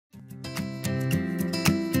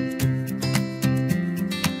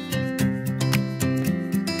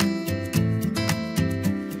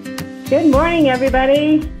Good morning,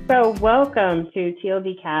 everybody. So welcome to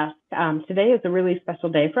TLD Cast. Today is a really special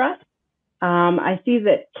day for us. I see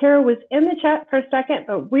that Kara was in the chat for a second,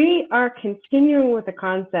 but we are continuing with a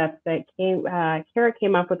concept that Kara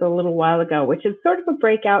came up with a little while ago, which is sort of a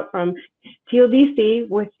breakout from TLDC,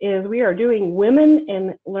 which is we are doing women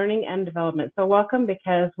in learning and development. So welcome,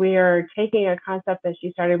 because we are taking a concept that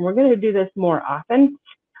she started. We're going to do this more often.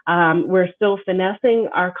 We're still finessing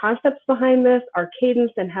our concepts behind this, our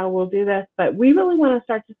cadence and how we'll do this, but we really want to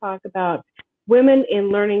start to talk about women in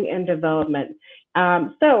learning and development.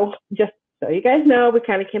 So just so you guys know, we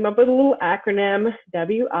kind of came up with a little acronym,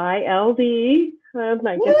 WILD. Woo!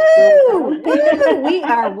 We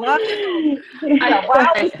are wild.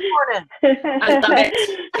 Wild this morning. I love it.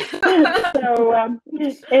 So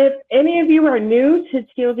if any of you are new to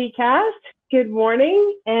TLD Cast, good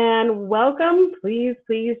morning and welcome. Please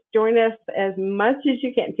join us as much as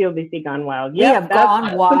you can. TLDC Gone Wild. Yep, we have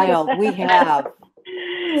gone wild. We have.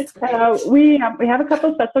 We have a couple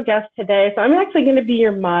of special guests today. So I'm actually going to be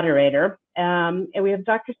your moderator. And we have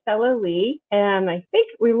Dr. Stella Lee. And I think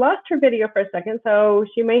we lost her video for a second, so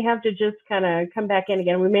she may have to just kind of come back in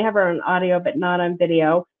again. We may have her on audio, but not on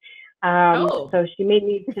video. So she may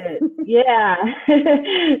need to, yeah.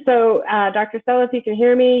 So Dr. Stella, if you can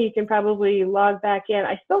hear me, you can probably log back in.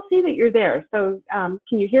 I still see that you're there. So can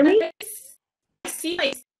you hear me? I see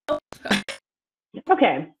myself.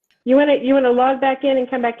 Okay. You want to log back in and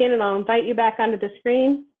come back in, and I'll invite you back onto the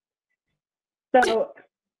screen. So.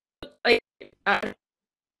 Okay.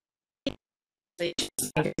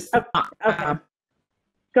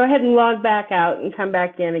 Go ahead and log back out and come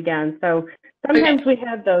back in again. So sometimes we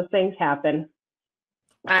have those things happen.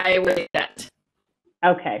 I will do that.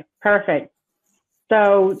 Okay, perfect.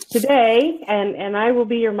 So today, and I will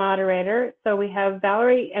be your moderator. So we have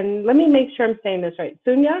Valerie, and let me make sure I'm saying this right.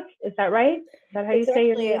 Sunyak, is that right? Is that how you say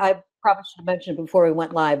your name? I probably should have mentioned before we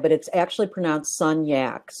went live, but it's actually pronounced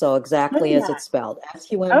Sunyak. So exactly as it's spelled,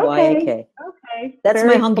 S-U-N-Y-A-K. Okay. That's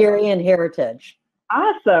my Hungarian heritage.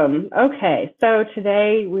 Awesome. Okay. So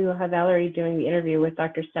today we will have Valerie doing the interview with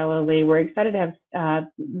Dr. Stella Lee. We're excited to have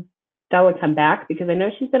Stella come back because I know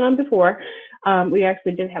she's been on before. We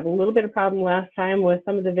actually did have a little bit of problem last time with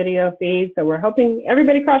some of the video feeds. So we're hoping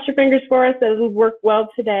everybody cross your fingers for us that it'll work well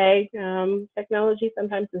today. Technology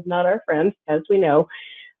sometimes is not our friend, as we know,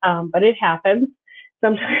 but it happens.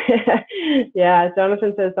 Sometimes, yeah,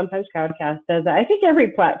 Jonathan says sometimes Crowdcast does that. I think every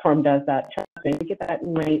platform does that. Trust me, we get that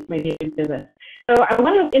in my daily business. So I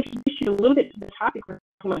want to introduce you a little bit to the topic we're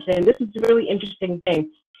talking about today, and this is a really interesting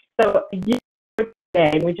thing. So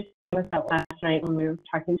today, we just talked about last night when we were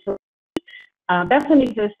talking to Bethany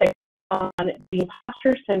did a segment on the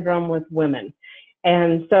imposter syndrome with women.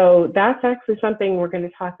 And so that's actually something we're going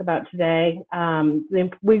to talk about today.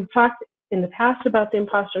 We've talked in the past about the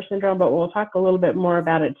imposter syndrome, but we'll talk a little bit more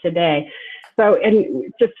about it today. So, and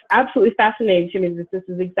it's just absolutely fascinating to me that this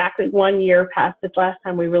is exactly 1 year past the last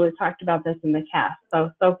time we really talked about this in the cast.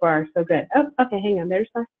 So far, so good. Oh, okay, hang on, there's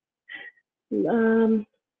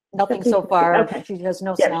nothing so far. Okay. She has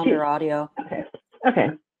no sound or audio. Okay.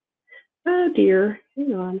 Oh dear,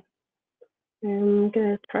 hang on. I'm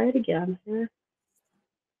gonna try it again here.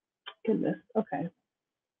 Goodness, okay.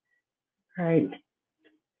 All right.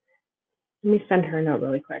 Let me send her a note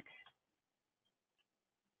really quick.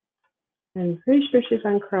 I'm pretty sure she's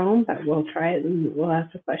on Chrome, but we'll try it and we'll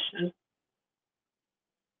ask a question.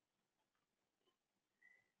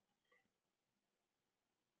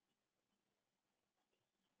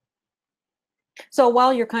 So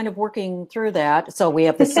while you're kind of working through that, so we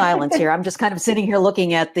have the silence here. I'm just kind of sitting here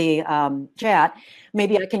looking at the chat.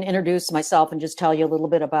 Maybe I can introduce myself and just tell you a little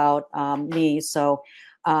bit about me. So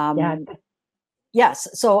yes,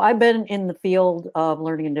 so I've been in the field of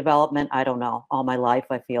learning and development, I don't know, all my life,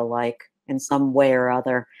 I feel like, in some way or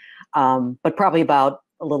other, but probably about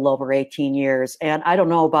a little over 18 years. And I don't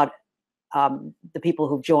know about the people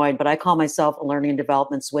who've joined, but I call myself a learning and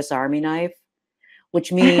development Swiss Army knife,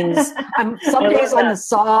 which means some days I'm the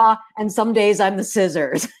saw and some days I'm the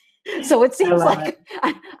scissors. So it seems like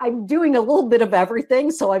I'm doing a little bit of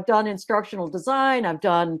everything. So I've done instructional design, I've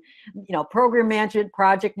done, program management,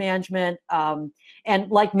 project management.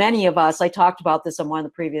 And like many of us, I talked about this on one of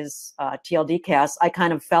the previous TLD casts, I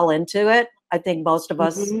kind of fell into it. I think most of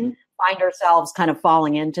us find ourselves kind of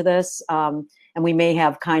falling into this. And we may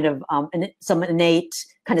have kind of some innate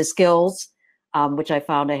kind of skills, which I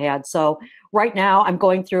found I had. So right now I'm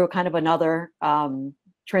going through a kind of another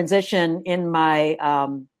transition in my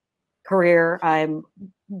career. I'm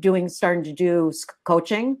starting to do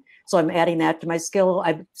coaching. So I'm adding that to my skill.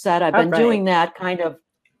 I've said I've been doing that kind of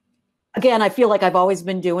again, I feel like I've always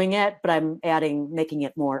been doing it, but I'm making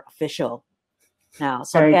it more official now.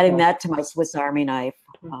 So I'm adding that to my Swiss Army knife.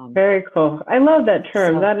 Very cool. I love that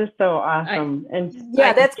term. That is so awesome.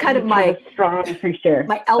 That's kind of my strong picture.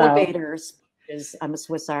 My elevators is I'm a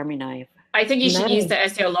Swiss Army knife. I think you should use that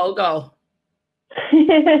as your logo.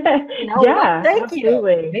 Yeah, thank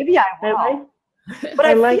absolutely. You. Maybe I will. But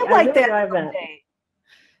I feel like that.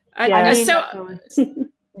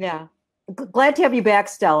 Yeah. Glad to have you back,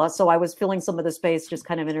 Stella. So I was filling some of the space, just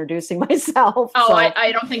kind of introducing myself. Oh, so.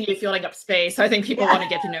 I don't think you're filling up space. I think people want to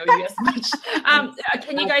get to know you as much.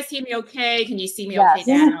 Can you guys hear me okay? Can you see me okay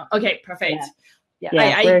now? Okay, perfect.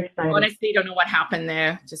 I honestly don't know what happened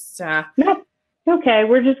there. Just no. Okay,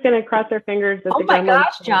 we're just going to cross our fingers. Oh my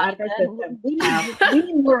gosh, Jonathan. We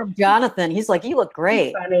need more of Jonathan. He's like, you look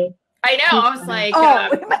great. Funny. I know. I was like,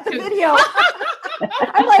 we met the video.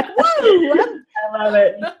 I'm like, whoa. I love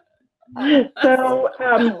it. So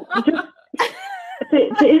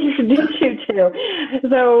just to introduce you to,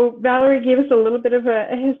 so Valerie gave us a little bit of a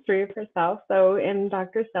history of herself. So, and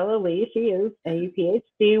Dr. Stella Lee, she is a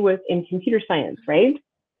PhD in computer science, right?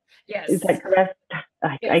 Yes. Is that correct?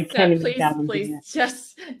 I can't even please,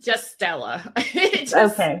 just Stella.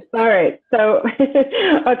 Okay. All right. So,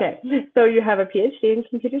 okay. So you have a PhD in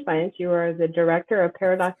computer science. You are the director of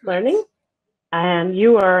Paradox Learning. And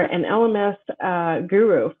you are an LMS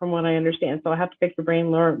guru, from what I understand. So I have to pick your brain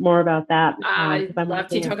more about that. I'd love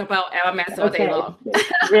to talk about LMS all day long.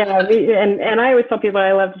 And I always tell people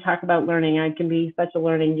I love to talk about learning. I can be such a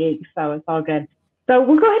learning geek, so it's all good. So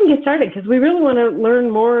we'll go ahead and get started because we really want to learn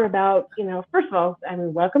more about, first of all,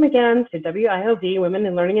 welcome again to WILD, Women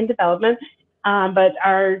in Learning and Development. But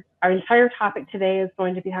our entire topic today is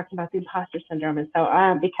going to be talking about the imposter syndrome. And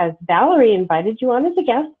so because Valerie invited you on as a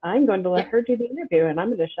guest, I'm going to let her do the interview and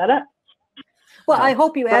I'm going to shut up. Well, I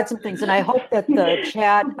hope you add some things, and I hope that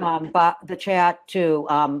the chat too,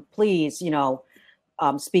 please,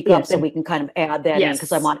 speak up so we can kind of add that in,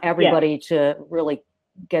 because I want everybody to really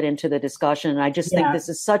get into the discussion. And I just think this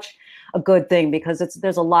is such a good thing because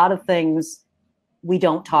there's a lot of things we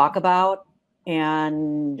don't talk about.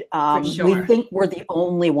 And we think we're the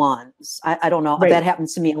only ones. I don't know. That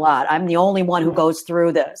happens to me a lot. I'm the only one who goes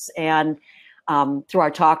through this. And through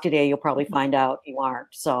our talk today, you'll probably find out you aren't.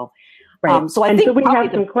 So, so I think we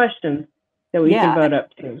have some questions that we can vote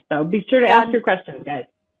up to. So be sure to ask your questions, guys.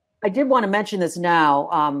 I did want to mention this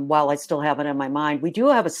now while I still have it in my mind. We do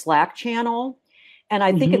have a Slack channel. And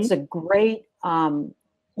I think it's a great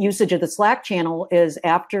usage of the Slack channel is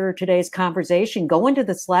after today's conversation, go into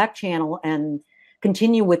the Slack channel and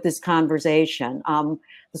continue with this conversation. The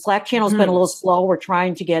Slack channel's been a little slow. We're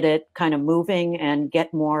trying to get it kind of moving and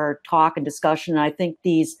get more talk and discussion. And I think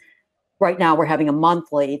right now we're having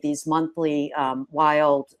these monthly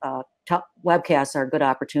wild webcasts are a good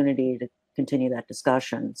opportunity to continue that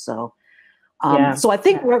discussion. So, so I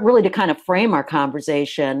think really to kind of frame our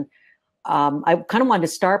conversation, I kind of wanted to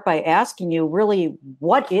start by asking you really,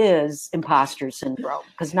 what is imposter syndrome?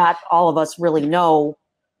 Because not all of us really know,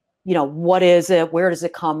 what is it? Where does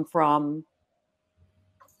it come from?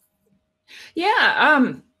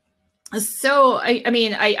 Yeah. So,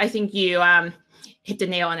 I think you hit the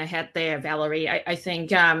nail on the head there, Valerie. I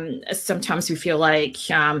think sometimes we feel like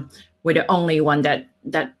we're the only one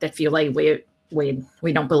that feel like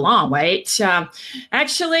we don't belong, right?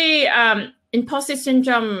 Actually, imposter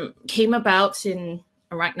syndrome came about in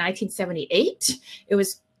around 1978. It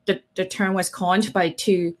was the term was coined by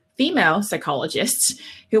two female psychologists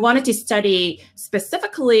who wanted to study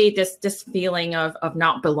specifically this feeling of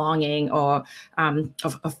not belonging or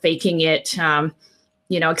of faking it.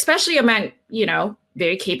 Especially among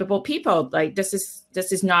very capable people. Like this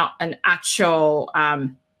is not an actual.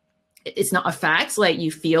 It's not a fact, like you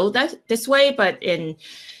feel that this way, but in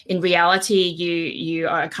reality, you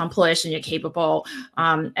are accomplished and you're capable.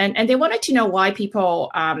 And they wanted to know why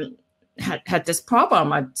people had this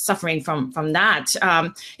problem or suffering from that.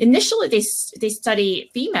 Initially, they study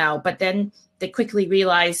female, but then they quickly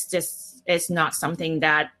realized this is not something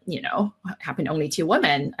that happened only to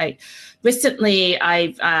women. Recently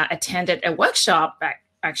I've attended a workshop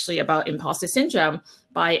actually about imposter syndrome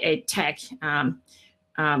by a tech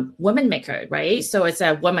woman maker, right? So it's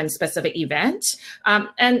a woman specific event.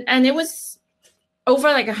 And it was over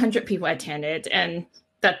like 100 people attended, and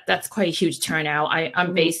that's quite a huge turnout.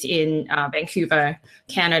 I'm based in Vancouver,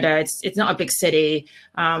 Canada. It's not a big city.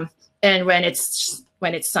 And when it's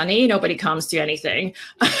sunny, nobody comes to anything.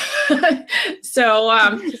 Same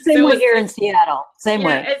way here in Seattle. Same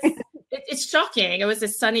way. It's shocking. It was a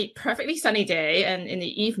perfectly sunny day, and in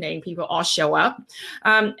the evening, people all show up.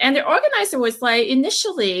 And the organizer was like,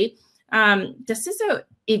 initially, this is an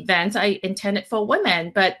event I intended for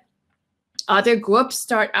women, but other groups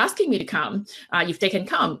start asking me to come, if they can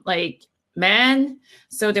come, like men.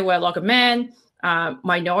 So there were a lot of men,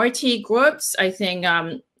 minority groups, I think,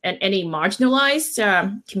 and any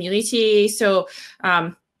marginalized community. So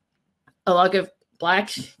a lot of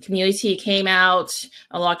Black community came out,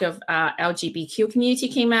 a lot of LGBTQ community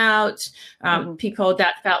came out, people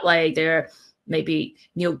that felt like they're maybe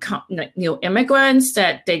new immigrants,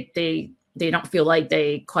 that they don't feel like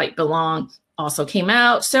they quite belong, also came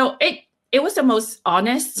out. So it was the most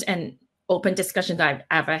honest and open discussion that I've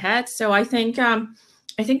ever had. So I think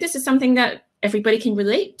this is something that everybody can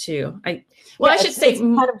relate to. I should say, it's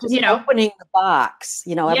kind of just opening the box.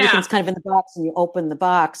 Everything's kind of in the box, and you open the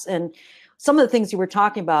box. And some of the things you were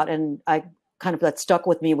talking about, and that stuck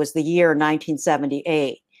with me, was the year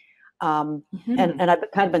 1978. And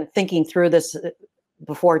I've kind of been thinking through this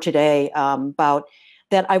before today about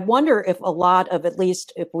that. I wonder if a lot of, at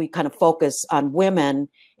least if we kind of focus on women,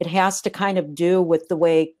 it has to kind of do with the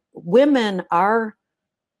way women, our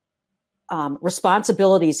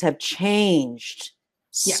responsibilities have changed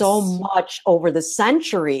so much over the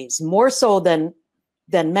centuries, more so than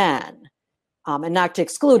men. And not to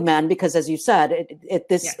exclude men, because as you said,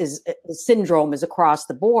 the syndrome is across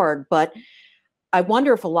the board. But I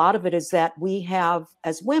wonder if a lot of it is that we have,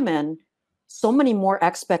 as women, so many more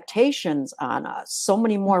expectations on us, so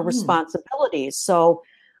many more responsibilities. So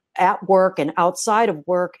at work and outside of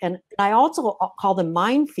work, and I also call them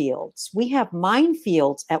minefields. We have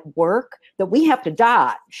minefields at work that we have to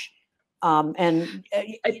dodge. Maybe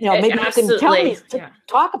you can tell me,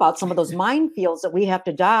 talk about some of those minefields that we have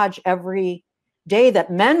to dodge every day that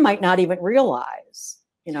men might not even realize.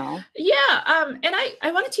 And I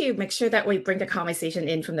wanted to make sure that we bring the conversation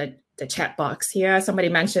in from the chat box here. Somebody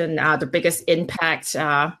mentioned the biggest impact.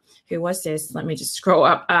 Who was this? Let me just scroll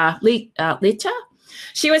up. Lita.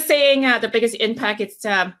 She was saying the biggest impact,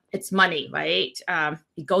 it's money, right?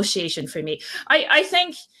 Negotiation for me. I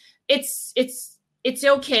think it's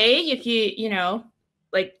okay if you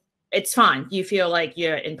like, it's fine. You feel like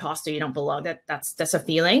you're an imposter, you don't belong. That's a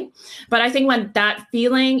feeling. But I think when that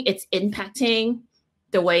feeling, it's impacting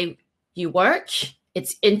the way you work,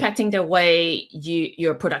 it's impacting the way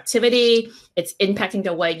your productivity, it's impacting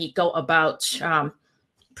the way you go about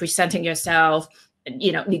presenting yourself,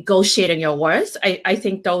 negotiating your worth. I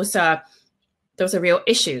think those are real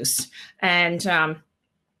issues. And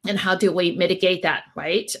how do we mitigate that,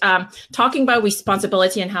 right? Talking about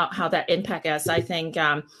responsibility and how that impacts us, I think,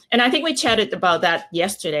 and I think we chatted about that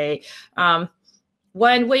yesterday,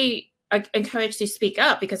 when we are encouraged to speak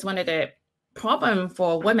up, because one of the problem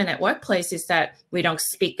for women at workplace is that we don't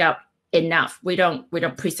speak up enough. We don't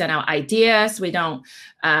present our ideas. We don't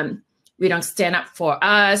stand up for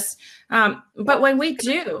us. But when we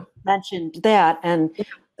do, mentioned that, and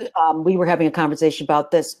we were having a conversation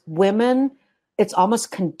about this. Women, it's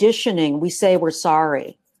almost conditioning. We say we're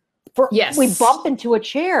sorry. We bump into a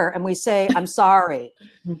chair and we say, "I'm sorry."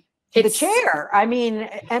 The chair. I mean,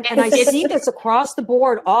 and I see this across the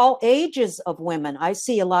board, all ages of women. I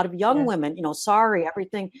see a lot of young women, sorry,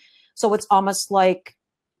 everything. So it's almost like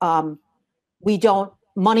money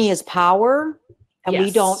is power, and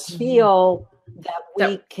we don't feel that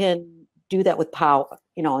we can do that with power,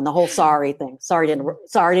 and the whole sorry thing. Sorry to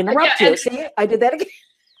interrupt you. See, I did that again.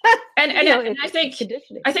 And I think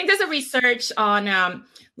there's a research on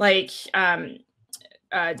the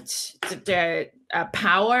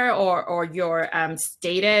power or your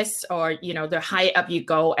status, or the higher up you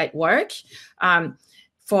go at work.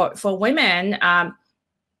 For women,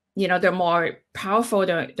 they're more powerful.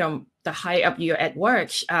 The higher up you're at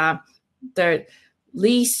work, the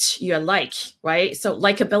least you're liked, right? So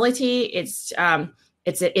likability, it's an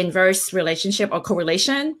inverse relationship or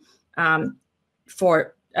correlation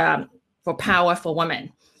for power for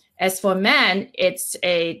women. As for men, it's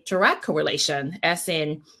a direct correlation, as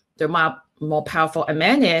in the more powerful a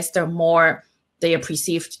man is, the more they are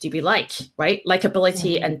perceived to be liked, right?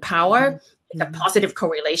 Likability and power is a positive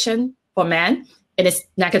correlation for men, and it's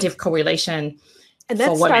negative correlation and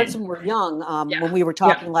that starts when we're young. When we were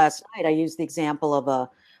talking last night, I used the example of a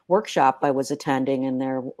workshop I was attending, and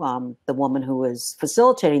there, the woman who was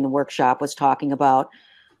facilitating the workshop was talking about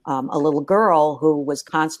a little girl who was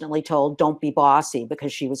constantly told, "Don't be bossy,"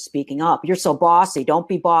 because she was speaking up. "You're so bossy. Don't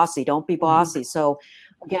be bossy. Don't be bossy." So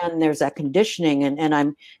again, there's that conditioning. And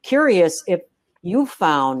I'm curious if you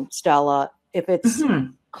found, Stella, if it's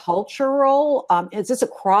cultural, is this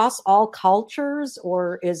across all cultures,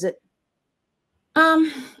 or is it?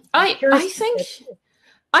 I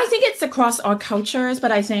think it's across all cultures,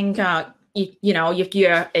 but I think, if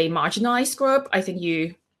you're a marginalized group, I think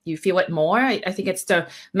you you feel it more. I think it's the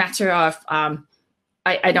matter of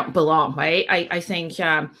I don't belong, right? I think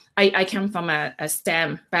I come from a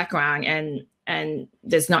STEM background, and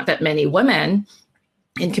there's not that many women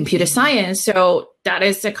in computer science. So that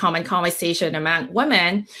is a common conversation among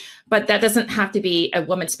women, but that doesn't have to be a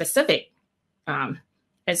woman specific.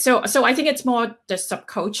 And so I think it's more the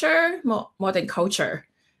subculture more than culture.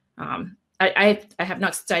 I have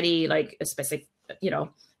not studied like a specific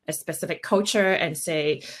culture and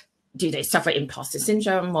say, do they suffer imposter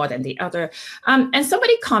syndrome more than the other? And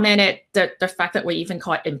somebody commented that the fact that we even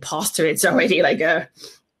call it imposter, it's already like a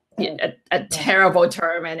terrible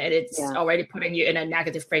term, and it's already putting you in a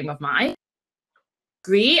negative frame of mind.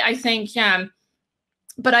 Agree, I think,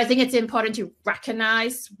 but I think it's important to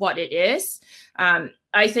recognize what it is.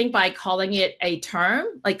 I think by calling it a term,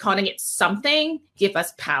 like calling it something, give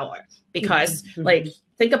us power. Because like,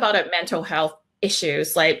 think about it, mental health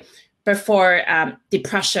issues, like before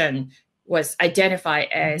depression was identified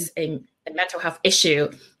as a mental health issue,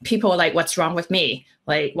 people were like, what's wrong with me?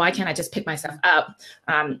 Like, why can't I just pick myself up?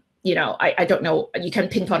 I don't know. You can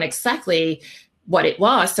pinpoint exactly what it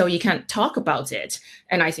was, so you can't talk about it.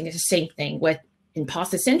 And I think it's the same thing with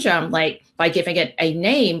imposter syndrome. Like, by giving it a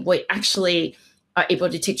name, we actually are able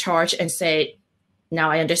to take charge and say, now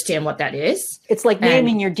I understand what that is. It's like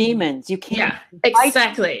naming your demons. You can't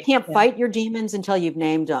fight your demons until you've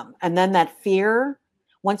named them. And then that fear,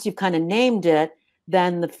 once you've kind of named it,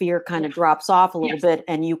 then the fear kind of drops off a little bit,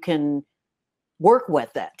 and you can work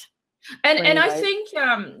with it. And I think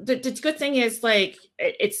the good thing is, like,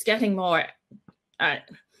 it's getting more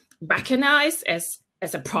recognized as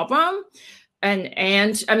a problem.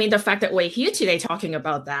 And I mean, the fact that we're here today talking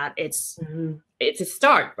about that, it's a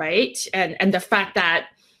start, right? And the fact that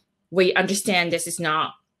we understand this is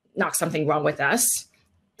not something wrong with us,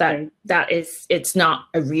 it's not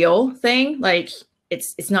a real thing. Like,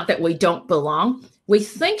 it's not that we don't belong. We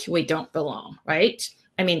think we don't belong, right?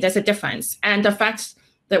 I mean, there's a difference. And the fact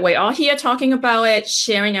that we're all here talking about it,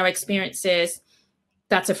 sharing our experiences,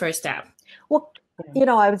 that's a first step. Well,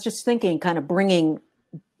 I was just thinking, kind of bringing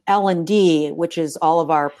L&D, which is all of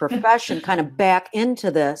our profession, kind of back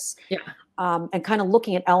into this, and kind of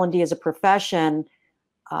looking at L&D as a profession.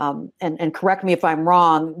 And correct me if I'm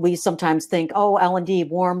wrong. We sometimes think, oh, L&D,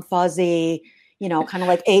 warm, fuzzy, kind of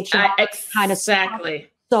like HR, kind of stuff.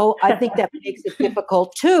 So I think that makes it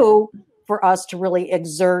difficult too for us to really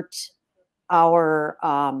exert our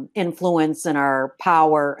influence and our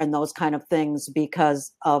power and those kind of things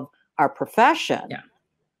because of our profession. Yeah.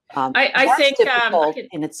 I think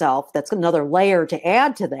in itself, that's another layer to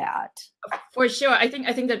add to that. For sure. I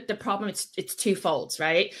think that the problem it's twofold,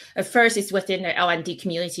 right? At first, it's within the L&D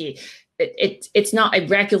community. It's not a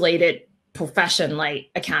regulated profession like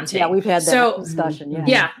accounting. Yeah, we've had that discussion.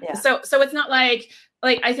 Yeah. So it's not like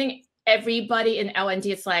I think everybody in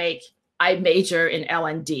L&D is like, I major in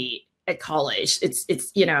L&D at college. It's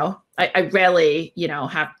I rarely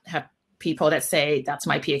have people that say that's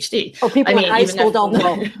my PhD. Oh, people in high school don't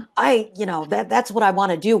know. That's what I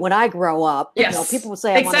want to do when I grow up. Yes, people will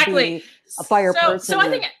say I want to be a fire person. So I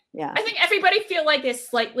think everybody feel like they're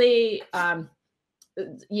slightly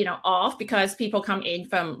off, because people come in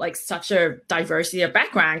from like such a diversity of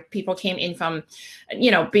background. People came in from,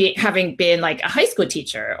 having been like a high school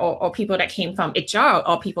teacher, or people that came from HR,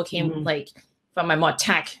 or people came like from a more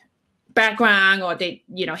tech background, or they,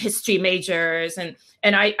 history majors.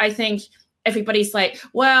 And I think everybody's like,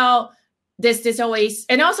 well, there's always,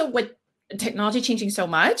 and also with technology changing so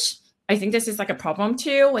much, I think this is like a problem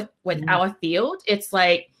too with our field. It's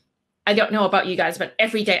like, I don't know about you guys, but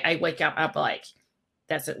every day I wake up, I'm like,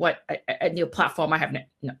 that's a new platform I have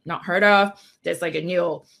not heard of. There's like a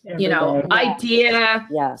new, idea.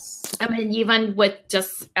 Yes. I mean, even with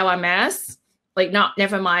just LMS, like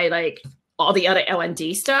never mind like all the other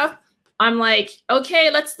L&D stuff. I'm like,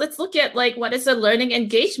 okay, let's look at like, what is a learning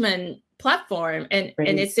engagement platform, and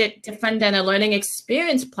is it different than a learning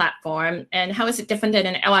experience platform, and how is it different than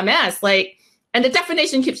an LMS? Like, and the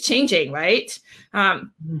definition keeps changing, right?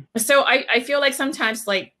 So I feel like sometimes,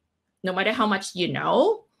 like, no matter how much you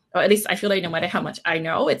know, or at least I feel like no matter how much I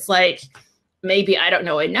know, it's like maybe I don't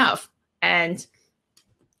know enough, and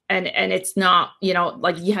it's not,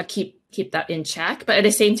 like, you have to keep that in check. But at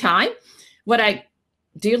the same time, what I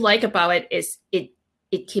do like about it is it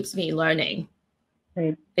keeps me learning.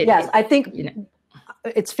 Yes, I think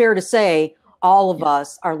it's fair to say all of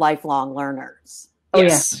us are lifelong learners. Oh,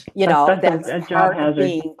 yes. That's part of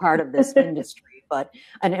being part of this industry.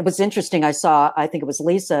 And it was interesting. I think it was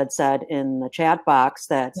Lisa had said in the chat box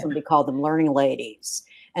that somebody called them learning ladies.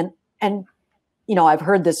 And I've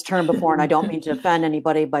heard this term before, and I don't mean to offend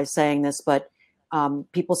anybody by saying this, but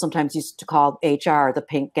people sometimes used to call HR the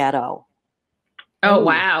pink ghetto. Oh,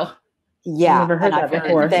 wow. Yeah. Never heard that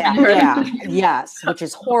before. Yeah. Yes. Which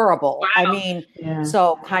is horrible. Wow. I mean,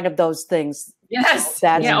 so kind of those things. Yes.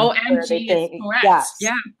 That's yeah. OMG is correct. Yes.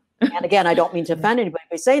 Yeah. And again, I don't mean to offend anybody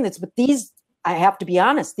by saying this, but these, I have to be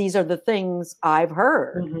honest, these are the things I've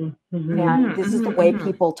heard. And this is the way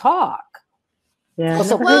people talk. Yeah.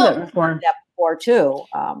 So Never heard that before. Too.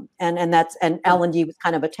 And L&D was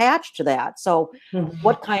kind of attached to that. So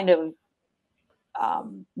what kind of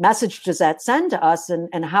message does that send to us,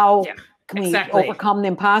 and how can we overcome the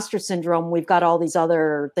imposter syndrome? We've got all these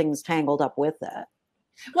other things tangled up with it.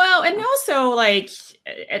 Well, and also like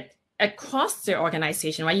across the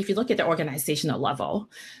organization, right? If you look at the organizational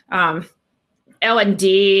level,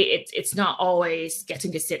 L&D, it's not always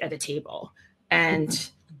getting to sit at a table,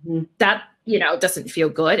 and that, you know, doesn't feel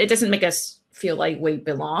good. It doesn't make us feel like we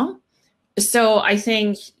belong. So I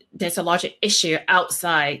think there's a larger issue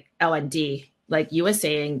outside L&D, like you were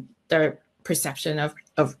saying, the perception of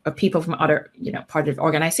people from other, you know, part of the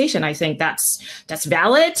organization. I think that's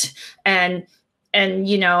valid, and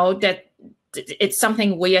you know, that it's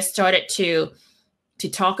something we have started to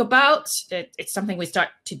talk about. It's something we start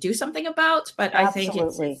to do something about. But Absolutely. I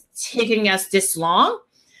think it's taking us this long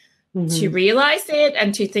to realize it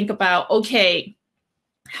and to think about, okay,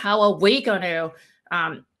 how are we going to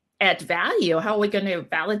add value? How are we going to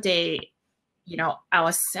validate, you know,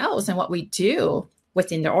 ourselves and what we do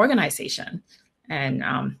within the organization? And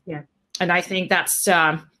and I think that's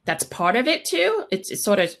part of it too. It's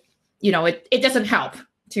sort of, you know, it doesn't help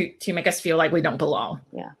to make us feel like we don't belong.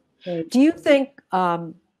 Yeah. Do you think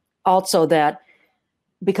also that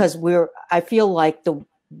because I feel like the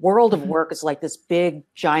world of work is like this big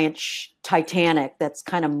giant Titanic that's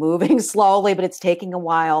kind of moving slowly, but it's taking a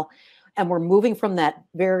while, and we're moving from that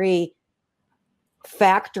very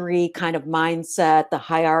factory kind of mindset, the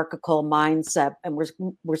hierarchical mindset, and we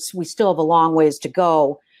still have a long ways to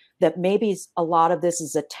go. That maybe a lot of this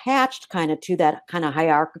is attached kind of to that kind of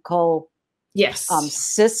hierarchical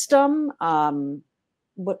system.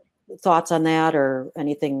 What thoughts on that, or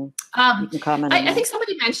anything you can comment on? I think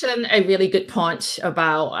somebody mentioned a really good point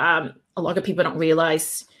about a lot of people don't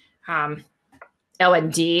realize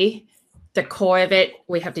L&D, the core of it,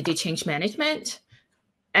 we have to do change management.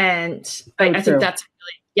 And I think that's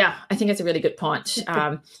really, I think that's a really good point.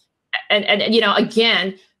 And you know,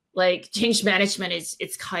 again, like change management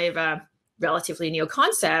it's kind of a relatively new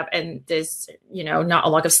concept, and there's, you know, not a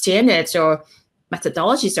lot of standards or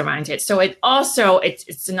methodologies around it. So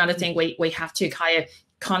it's another thing we have to kind of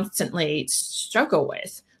constantly struggle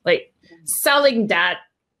with. Like selling that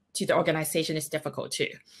to the organization is difficult too.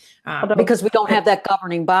 Because we don't have that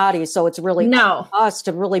governing body. So it's really up to us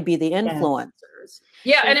to really be the influencers.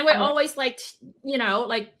 Yeah. And then we're always like, you know,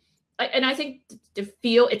 like, and I think the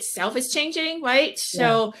field itself is changing, right?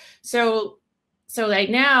 So like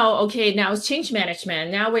now it's change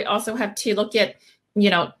management. Now we also have to look at, you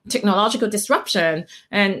know, technological disruption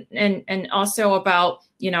and also about,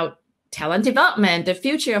 you know, talent development, the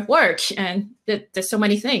future of work, and there's so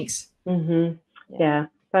many things. Yeah.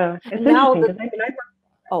 So it's now interesting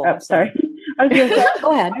because sorry. I was going to say,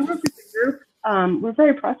 go ahead. I work with a group. We're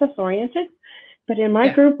very process oriented, but in my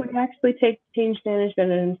group, we actually take change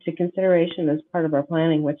management into consideration as part of our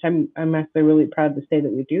planning, which I'm actually really proud to say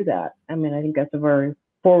that we do that. I mean, I think that's a very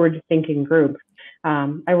forward thinking group.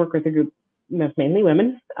 I work with a group that's mainly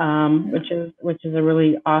women, which is a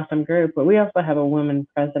really awesome group. But we also have a woman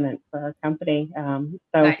president for our company.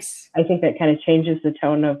 Nice. I think that kind of changes the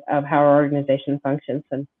tone of how our organization functions.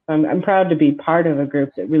 And so I'm proud to be part of a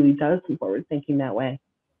group that really does some forward thinking that way.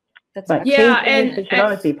 But and should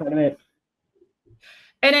always be part of it.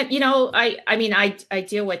 And it, you know, I mean, I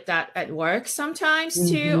deal with that at work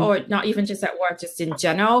sometimes too, or not even just at work, just in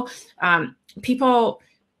general. People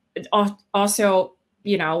also,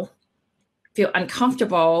 you know, feel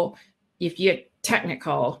uncomfortable if you're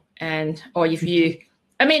technical or if you,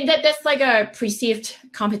 I mean, that's like a perceived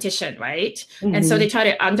competition, right? And so they try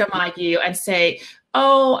to undermine you and say,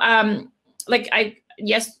 like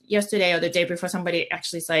yesterday or the day before, somebody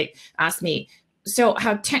actually asked me, so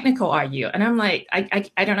how technical are you? And I'm like,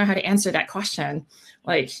 I don't know how to answer that question.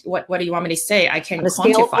 Like, what do you want me to say? I can't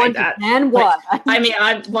quantify that. And what? Like, I mean,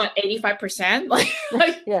 I'm 85%.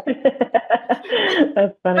 Yeah.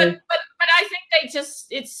 That's funny. But I think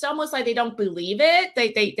it's almost like they don't believe it.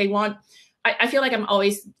 They want, I feel like I'm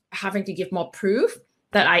always having to give more proof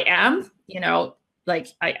that I am, you know, like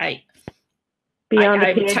I'm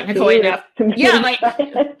technical enough. Yeah. Like,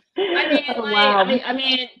 I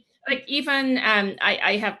mean, like even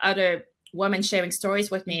I have other women sharing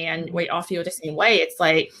stories with me, and we all feel the same way. It's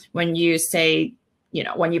like when you say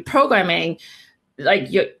when you're programming, like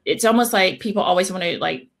it's almost like people always want to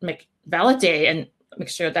like validate and make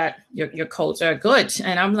sure that your codes are good.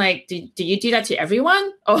 And I'm like, do you do that to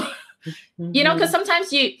everyone? Or, because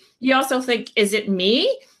sometimes you also think, is it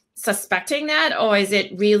me suspecting that, or is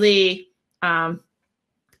it really a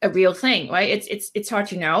real thing, right? It's hard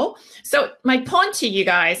to know. So my point to you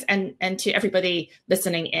guys and to everybody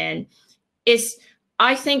listening in is,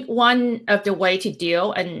 I think one of the way to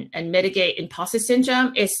deal and mitigate imposter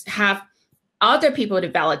syndrome is have other people to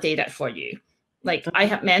validate that for you. Like I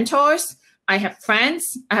have mentors, I have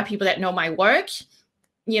friends, I have people that know my work.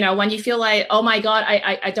 When you feel like, oh my God,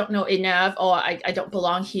 I don't know enough, or I don't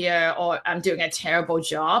belong here, or I'm doing a terrible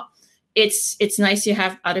job. It's nice to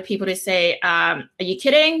have other people to say, are you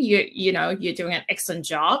kidding? You're doing an excellent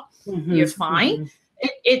job. You're fine.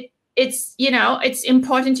 It's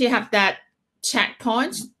important to have that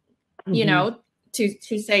checkpoint,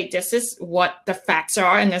 to say, this is what the facts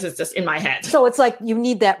are, and this is just in my head. So it's like you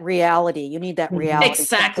need that reality. You need that reality.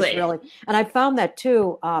 Exactly. And I found that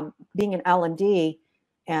too, being an L&D,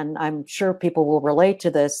 and I'm sure people will relate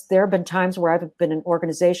to this. There have been times where I've been in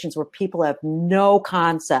organizations where people have no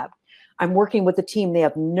concept. I'm working with a team, they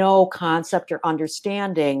have no concept or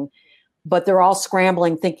understanding, but they're all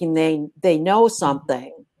scrambling thinking they know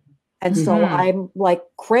something. And so I'm like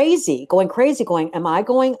going,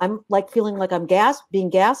 I'm like feeling like I'm being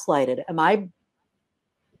gaslighted.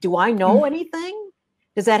 Do I know anything?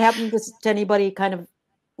 Does that happen to anybody kind of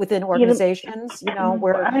within organizations,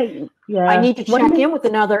 where I need to check in with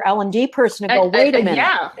another L&D person and go, wait a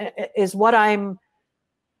minute, is what I'm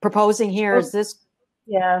proposing here, is this?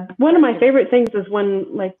 Yeah. One of my favorite things is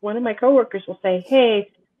when like one of my coworkers will say, hey,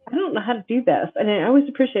 I don't know how to do this. And I always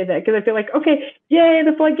appreciate that, because I feel like, okay, yay,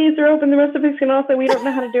 the floodgates are open. The rest of us can also, we don't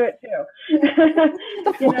know how to do it too.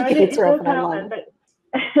 It does happen,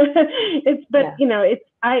 but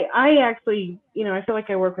I actually, I feel like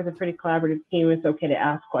I work with a pretty collaborative team. It's okay to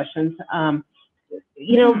ask questions. One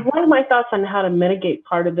of my thoughts on how to mitigate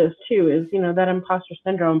part of this too is, that imposter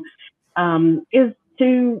syndrome is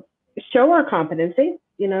to show our competency,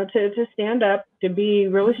 to stand up, to be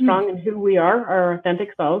really strong in who we are, our authentic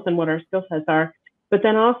selves, and what our skill sets are, but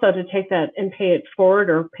then also to take that and pay it forward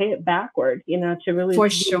or pay it backward, to really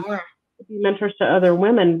be mentors to other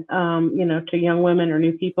women, to young women or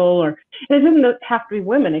new people, or it doesn't have to be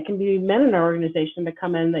women. It can be men in our organization that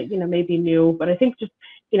come in that, may be new, but I think just,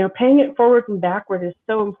 paying it forward and backward is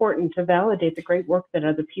so important to validate the great work that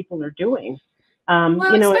other people are doing. And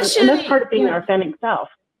that's part of being our authentic self.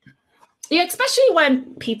 Yeah, especially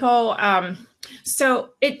when people,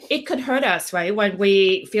 so it could hurt us, right? When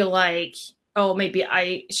we feel like, oh, maybe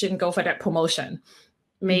I shouldn't go for that promotion.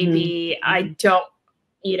 Maybe I don't,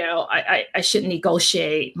 I shouldn't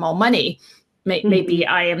negotiate more money. Maybe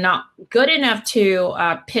I am not good enough to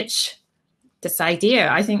pitch this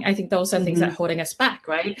idea. I think those are things that are holding us back,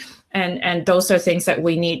 right? And those are things that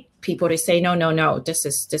we need people to say, no, this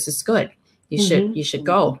is good. You should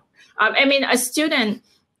go.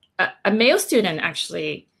 A male student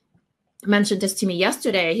actually mentioned this to me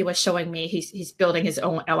yesterday. He was showing me he's building his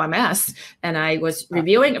own LMS, and I was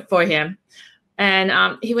reviewing it for him.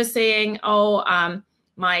 And he was saying,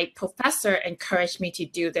 my professor encouraged me to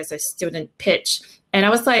do this as student pitch. And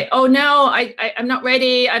I was like, oh no, I'm not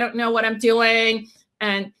ready. I don't know what I'm doing.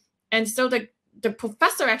 And so the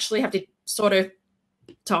professor actually had to sort of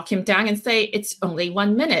talk him down and say, it's only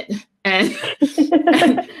 1 minute. And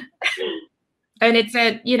and it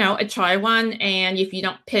said, try one. And if you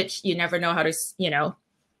don't pitch, you never know how to,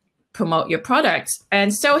 promote your product.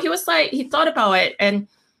 And so he was like, he thought about it, and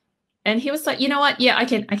he was like, you know what? Yeah, I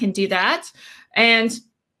can do that. And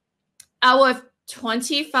out of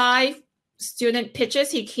 25 student pitches,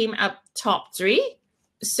 he came up top 3.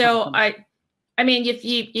 So I mean, if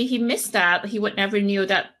he missed that, he would never knew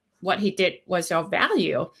that what he did was of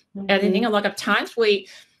value. And I think a lot of times we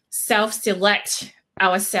self-select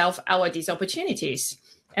ourselves out of these opportunities.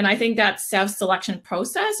 And I think that self-selection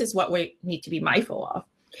process is what we need to be mindful of.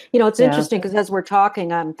 It's interesting because as we're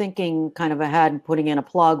talking, I'm thinking kind of ahead and putting in a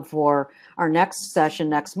plug for our next session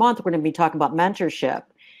next month. We're going to be talking about mentorship.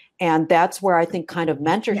 And that's where I think kind of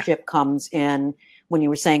mentorship comes in, when you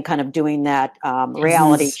were saying kind of doing that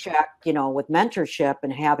reality check, with mentorship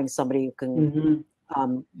and having somebody you can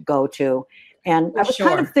go to. And I was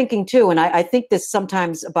kind of thinking too, and I think this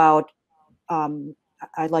sometimes about,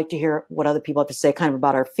 I'd like to hear what other people have to say kind of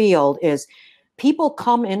about our field, is people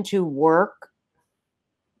come into work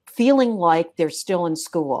feeling like they're still in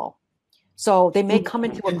school. So they may come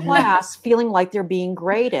into a class feeling like they're being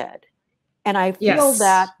graded. And I feel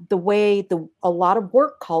that the way a lot of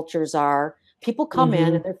work cultures are, people come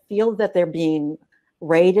in and they feel that they're being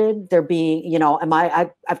rated. They're being, you know,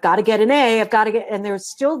 I've got to get an A, I've got to get, and there's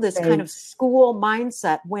still this kind of school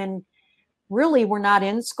mindset when really we're not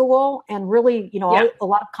in school. And really, you know, a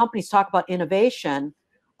lot of companies talk about innovation.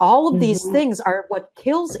 All of these things are what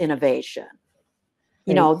kills innovation.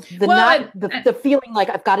 You know, the feeling like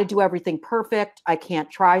I've got to do everything perfect. I can't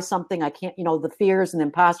try something. I can't, you know, the fears and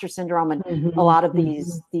imposter syndrome and a lot of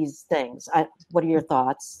these things. What are your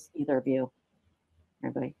thoughts, either of you?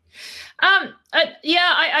 Everybody?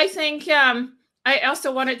 I think I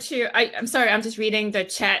also wanted to, I'm sorry, I'm just reading the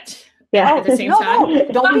chat at the same time. No,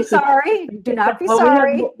 don't be sorry. Do not be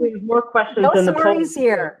sorry. We have more questions no in the sorries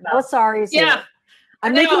here. No sorries here.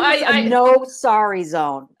 I'm making this a no sorry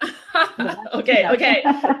zone. Okay. Oh,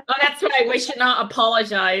 that's right. We should not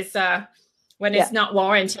apologize when it's not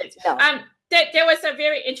warranted. No. There was a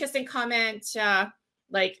very interesting comment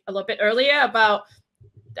like a little bit earlier about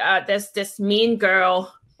this mean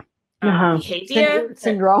girl behavior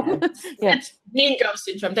syndrome. Mean girl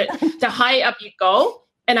syndrome. The higher up you go,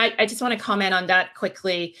 and I just want to comment on that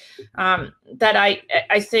quickly. That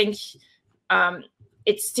I think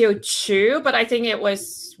it's still true, but I think it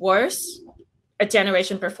was worse a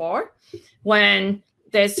generation before, when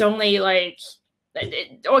there's only like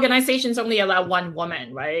organizations only allow one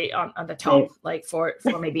woman, right, on the top, like for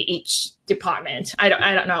maybe each department. I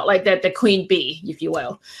don't know, like the queen bee, if you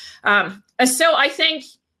will. So I think,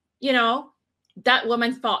 you know, that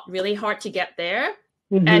woman fought really hard to get there,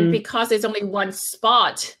 and because there's only one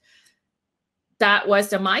spot, that was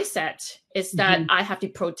the mindset, is that I have to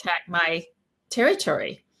protect my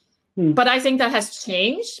territory. But I think that has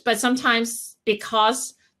changed. But sometimes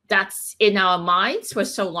because that's in our minds for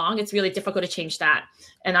so long, it's really difficult to change that.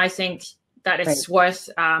 And I think that it's worth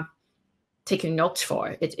taking notes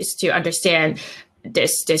for. It's to understand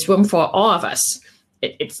there's room for all of us.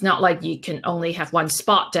 It's not like you can only have one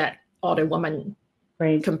spot that all the women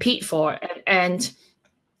compete for. And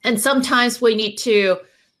sometimes we need to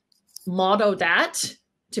model that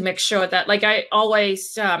to make sure that, like, I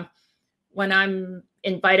always, when I'm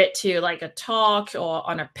invited to like a talk or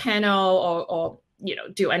on a panel or you know,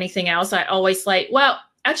 do anything else, I always like, well,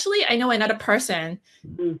 actually, I know another person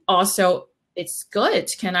also, it's good.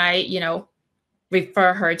 Can I, you know,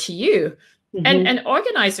 refer her to you? And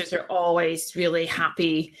organizers are always really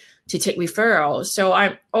happy to take referrals. So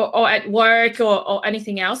or at work or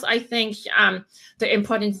anything else, I think the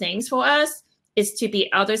important things for us is to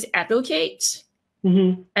be others advocate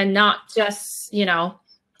and not just, you know,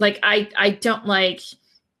 like I don't like,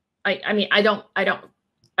 I mean, I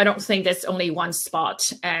don't think there's only one spot,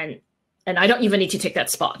 and I don't even need to take that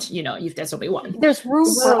spot, you know, if there's only one. There's room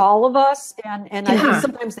for all of us, and I think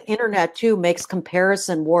sometimes the internet too makes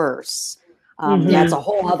comparison worse. That's a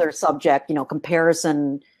whole other subject, you know,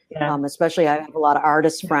 comparison. Especially I have a lot of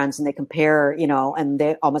artist friends, and they compare, you know, and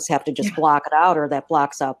they almost have to just block it out, or that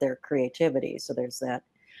blocks out their creativity. So there's that.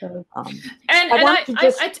 If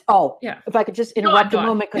I could just interrupt a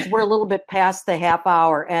moment, because we're a little bit past the half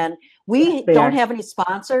hour, and we don't have any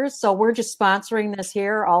sponsors, so we're just sponsoring this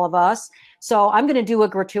here, all of us. So I'm going to do a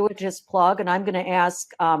gratuitous plug, and I'm going to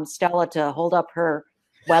ask Stella to hold up her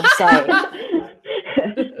website.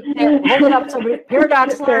 Hold it up, somebody.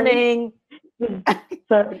 Paradox Learning.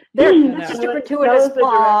 So just a gratuitous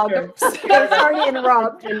plug. Sorry to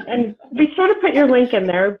interrupt. And be sure to put your link in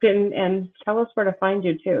there and tell us where to find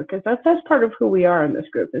you too, because that's part of who we are in this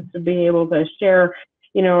group, is to be able to share,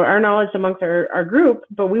 you know, our knowledge amongst our group.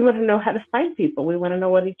 But we want to know how to find people. We want to know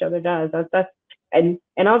what each other does. And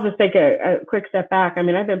I'll just take a quick step back. I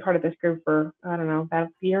mean, I've been part of this group for, I don't know, about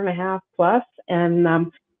a year and a half plus.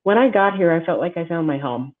 And when I got here, I felt like I found my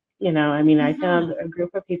home. You know, I mean, I found a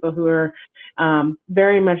group of people who are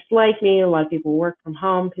very much like me. A lot of people work from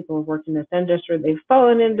home. People have worked in this industry. They've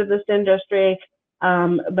fallen into this industry.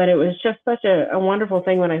 But it was just such a wonderful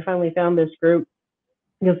thing when I finally found this group,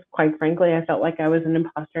 because quite frankly, I felt like I was an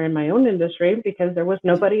imposter in my own industry because there was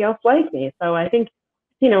nobody else like me. So I think,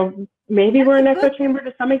 you know, maybe we're an echo chamber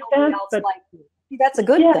to some extent, but that's a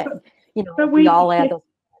good thing. You know, we all have those.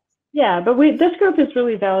 Yeah, but this group has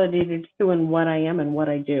really validated who and what I am and what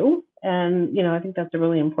I do. And, you know, I think that's a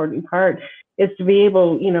really important part, is to be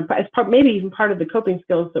able, you know, as maybe even part of the coping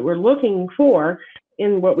skills that we're looking for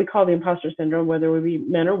in what we call the imposter syndrome, whether we be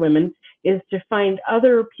men or women, is to find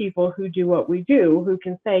other people who do what we do, who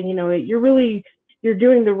can say, you know, you're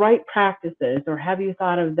doing the right practices, or have you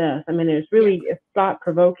thought of this? I mean, it's thought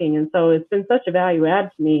provoking. And so it's been such a value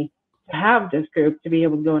add to me to have this group, to be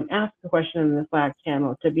able to go and ask a question in the Slack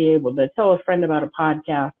channel, to be able to tell a friend about a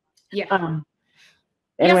podcast.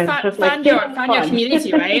 anyway, found your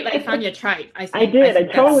community, right? Like found your tribe. I did. I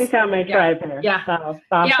totally found my tribe here. Yeah. So,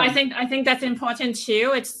 awesome. Yeah, I think that's important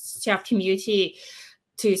too. It's to have community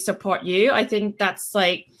to support you. I think that's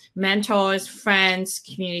like mentors, friends,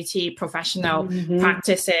 community, professional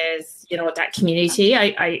practices, that community.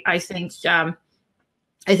 I think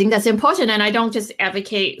that's important. And I don't just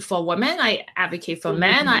advocate for women. I advocate for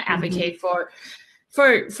men. I advocate for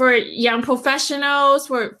young professionals,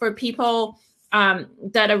 for people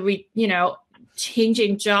that are,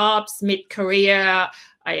 changing jobs mid-career.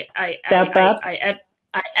 I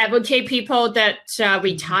advocate people that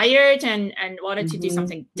retired and wanted to do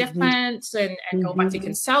something different and go back to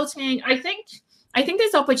consulting. I think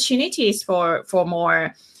there's opportunities for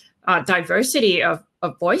more diversity of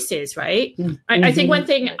voices, right? I think one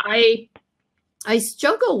thing I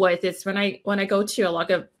struggle with is when I go to a lot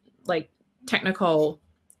of like technical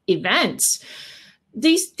events,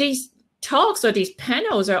 these talks or these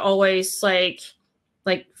panels are always like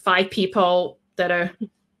 5 people that are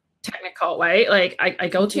technical, right? Like I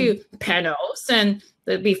go to panels and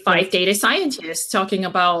there'd be 5 data scientists talking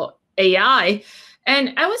about AI.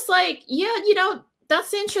 And I was like, yeah,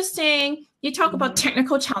 that's interesting. You talk about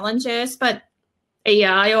technical challenges, but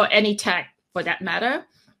AI or any tech for that matter,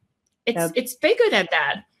 it's bigger than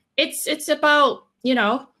that. It's about,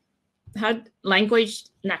 how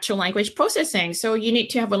natural language processing. So you need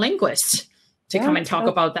to have a linguist to come and talk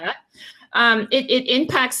about that. It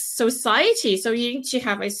impacts society. So you need to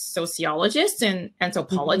have a sociologist and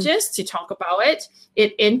anthropologist to talk about it.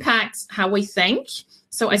 It impacts how we think.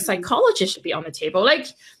 So a psychologist should be on the table. Like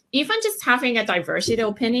even just having a diversity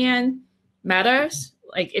opinion matters.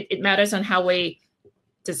 Like it matters on how we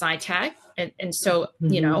design tech. And so,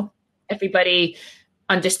 everybody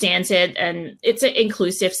understands it, and it's an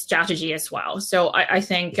inclusive strategy as well. So I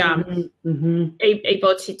think able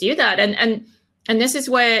to do that. And this is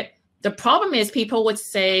where the problem is. People would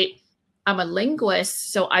say, I'm a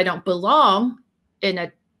linguist, so I don't belong in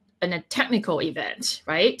a technical event,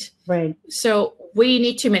 right? Right. So we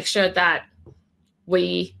need to make sure that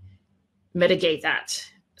we mitigate that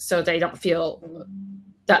so they don't feel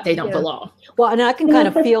that they don't belong. Well, and I can kind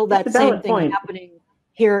of feel that same thing happening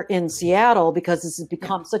here in Seattle, because this has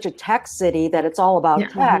become such a tech city that it's all about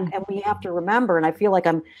tech. And we have to remember, and I feel like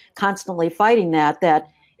I'm constantly fighting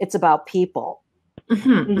that it's about people.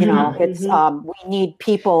 It's we need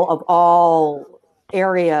people of all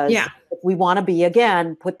areas. Yeah. If we want to be,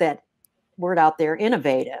 again, put that word out there,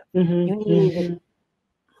 innovative. You need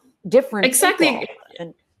different people.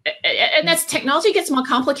 And that's technology gets more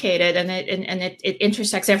complicated, and it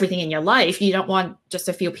intersects everything in your life. You don't want just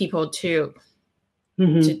a few people to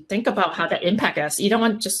think about how that impacts us. You don't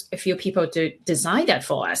want just a few people to design that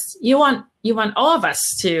for us. You want all of us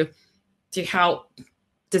to help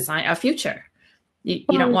design our future. You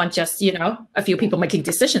don't want just a few people making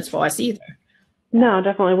decisions for us either. No,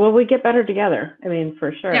 definitely. Well, we get better together. I mean,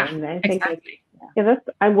 for sure. Yeah, and I think exactly. that's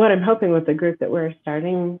what I'm hoping with the group that we're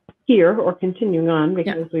starting here or continuing on,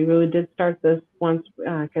 because we really did start this once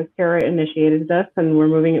because Kara initiated this, and we're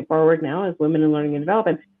moving it forward now as Women in Learning and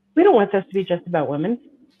Development. We don't want this to be just about women.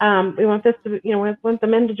 We want this to, we want the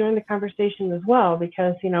men to join the conversation as well,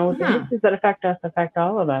 because, the issues that affect us affect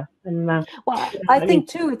all of us. And I think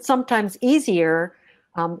too, it's sometimes easier.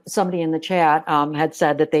 Somebody in the chat had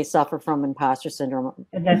said that they suffer from imposter syndrome.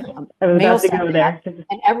 I was about to go there.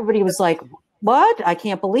 And everybody was like, what? I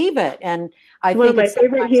can't believe it. And I One think of my it's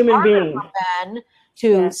favorite human beings for men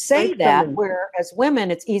to say that, whereas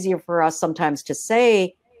women, it's easier for us sometimes to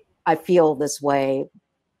say, I feel this way,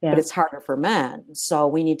 but it's harder for men. So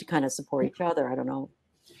we need to kind of support each other. I don't know.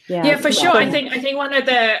 Yeah, for sure. I think one of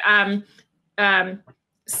the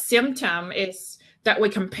symptom is that we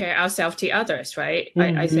compare ourselves to others, right?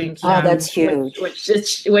 I think that's huge.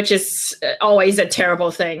 Which is always a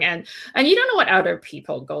terrible thing, and you don't know what other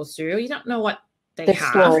people go through. You don't know what they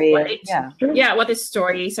have, story, right? What the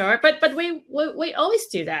stories are. But we always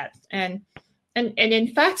do that, and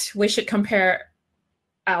in fact, we should compare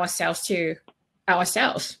ourselves to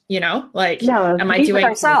ourselves. Like, am I doing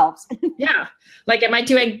ourselves? Like, am I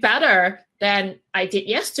doing better than I did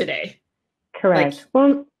yesterday? Correct.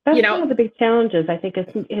 Well, that's one of the big challenges, I think, is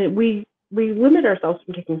we limit ourselves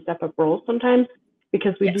from taking step-up roles sometimes,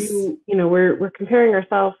 because we do, we're comparing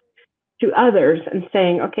ourselves to others and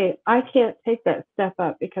saying, okay, I can't take that step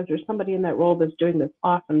up because there's somebody in that role that's doing this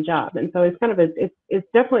awesome job. And so it's kind of it's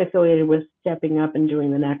definitely affiliated with stepping up and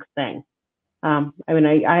doing the next thing. I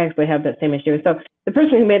actually have that same issue. So the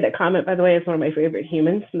person who made that comment, by the way, is one of my favorite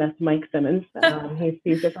humans, and that's Mike Simmons.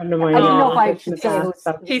 He's a friend of mine. I don't know if I should say who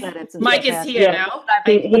said it. Mike is here now.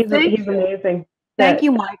 He's amazing. thank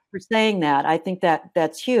you, Mike, for saying that. I think that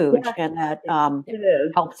that's huge, and that it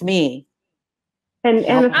is. helps me. And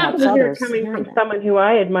helps especially here others coming from that. someone who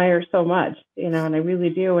I admire so much, and I really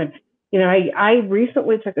do. And, I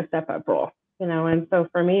recently took a step up role, and so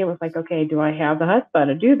for me, it was like, okay, do I have the chutzpah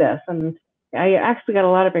to do this? And I actually got a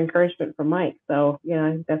lot of encouragement from Mike. So,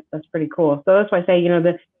 I think that's pretty cool. So that's why I say,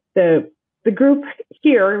 the group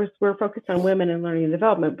here, we're focused on women and learning and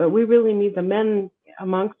development, but we really need the men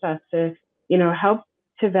amongst us to, help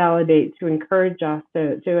to validate, to encourage us,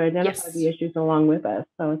 to identify the issues along with us.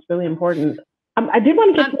 So it's really important. I did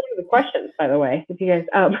want to get to one of the questions, by the way, if you guys,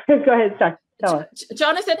 go ahead, Stella.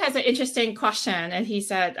 Jonathan has an interesting question, and he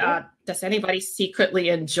said, does anybody secretly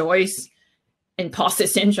enjoy imposter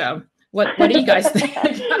syndrome? What do you guys think?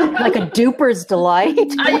 Like a duper's delight?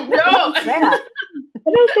 I know.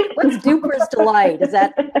 What's duper's delight? Is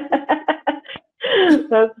that?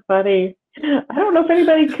 That's funny. I don't know if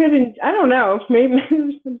anybody could. I don't know.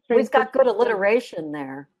 Maybe We've got good alliteration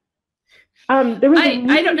there. I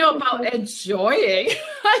don't know about enjoying.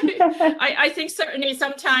 I think certainly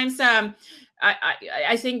sometimes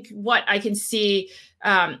I think what I can see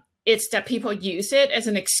it's that people use it as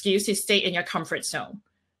an excuse to stay in your comfort zone.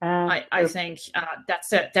 I think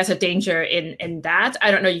that's a danger in that. I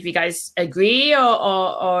don't know if you guys agree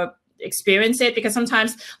or experience it, because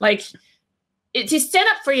sometimes to stand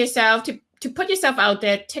up for yourself, to put yourself out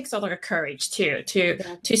there takes a lot of courage too,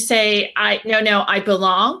 to say, I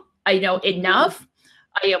belong, I know enough,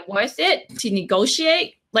 I am worth it, to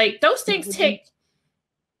negotiate. Those things take,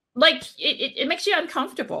 it makes you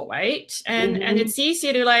uncomfortable, right? And it's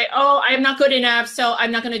easier to I am not good enough, so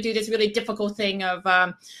I'm not going to do this really difficult thing of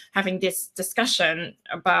having this discussion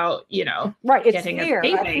about, right, it's getting fear. a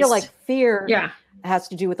pay raise. I feel like fear has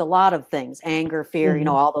to do with a lot of things. Anger, fear,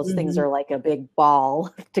 all those things are like a big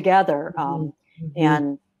ball together.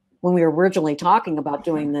 And when we were originally talking about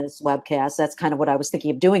doing this webcast, that's kind of what I was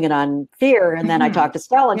thinking of, doing it on fear. And then I talked to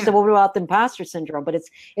Stella and said, well, what about the imposter syndrome? But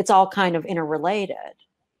it's all kind of interrelated.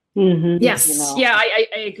 Yes. Yeah, I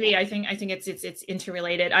agree. I think it's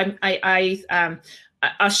interrelated.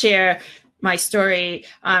 I'll share my story.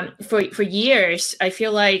 For years, I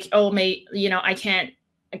feel like, I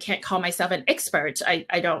can't call myself an expert.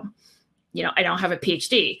 I don't have a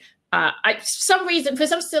PhD. For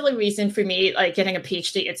some silly reason for me, getting a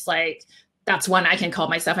PhD, it's that's when I can call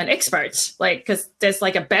myself an expert, because there's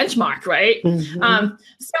a benchmark, right? So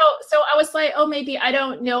I was like, maybe I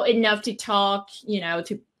don't know enough to talk,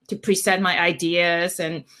 to present my ideas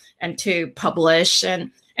and to publish.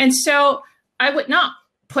 And so I would not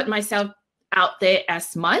put myself out there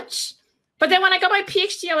as much. But then when I got my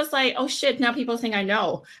PhD, I was like, oh shit, now people think I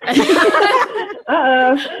know. It's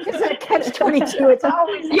a catch-22. It's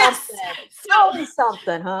always something. It's always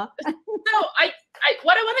something, huh? So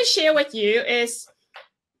what I want to share with you is,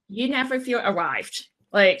 you never feel arrived.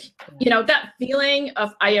 That feeling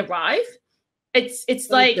of I arrive, it's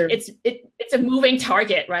a moving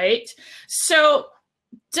target, right? So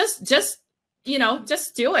just do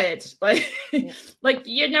it.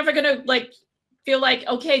 You're never gonna feel like,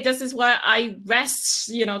 okay, this is where I rest,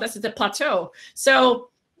 this is the plateau. So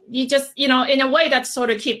you just, in a way that sort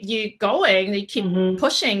of keep you going, you keep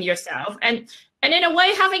pushing yourself. And in a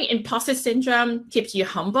way, having imposter syndrome keeps you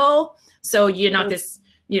humble. So you're not this,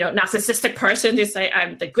 narcissistic person to say,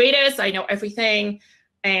 I'm the greatest, I know everything,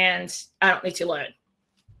 and I don't need to learn.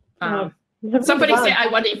 Somebody said, I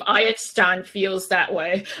wonder if Einstein feels that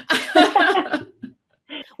way.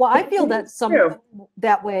 Well, I feel that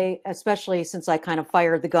that way, especially since I kind of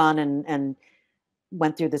fired the gun and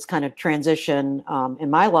went through this kind of transition in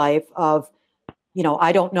my life of,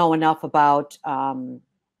 I don't know enough about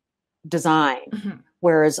design.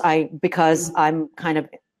 Whereas because I'm kind of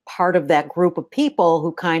part of that group of people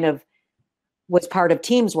who kind of was part of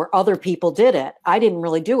teams where other people did it. I didn't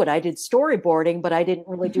really do it. I did storyboarding, but I didn't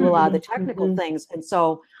really do a lot of the technical things. And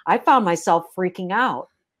so I found myself freaking out,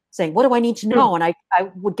 saying, what do I need to know? And I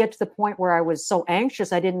would get to the point where I was so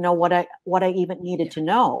anxious, I didn't know what I even needed to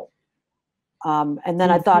know. And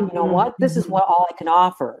then I thought, you know what, this is all I can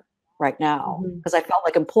offer right now. Because I felt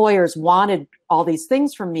like employers wanted all these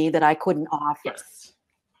things from me that I couldn't offer. Yes.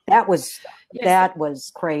 That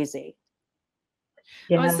was crazy.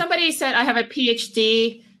 Yeah. Well, somebody said I have a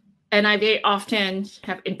PhD and I very often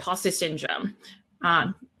have imposter syndrome.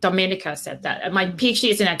 Dominica said that. My PhD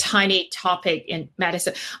is in a tiny topic in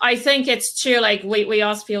medicine. I think it's true. We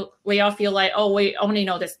all feel like, oh, we only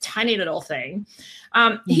know this tiny little thing.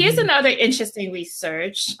 Here's another interesting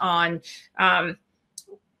research on,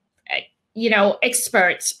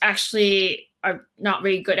 experts actually are not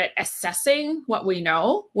very good at assessing what we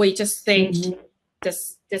know. We just think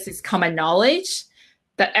this is common knowledge.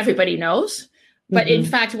 that everybody knows. But in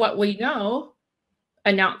fact, what we know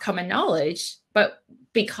are not common knowledge. But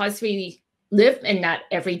because we live in that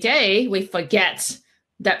every day, we forget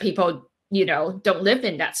that people, don't live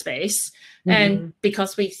in that space. And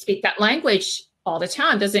because we speak that language all the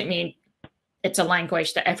time doesn't mean it's a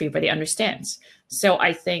language that everybody understands. So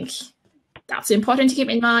I think that's important to keep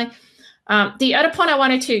in mind. The other point I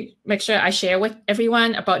wanted to make sure I share with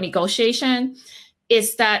everyone about negotiation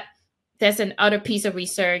is that there's another piece of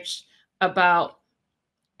research about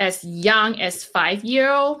as young as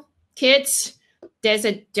 5-year-old kids, there's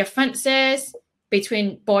a differences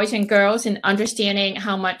between boys and girls in understanding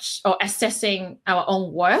how much or assessing our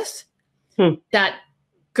own worth that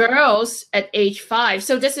girls at age 5.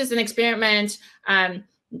 So this is an experiment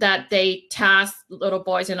that they tasked little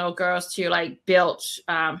boys and little girls to like build,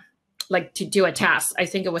 to do a task. I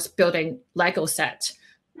think it was building Lego set.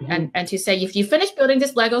 And to say, if you finish building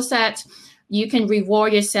this Lego set, you can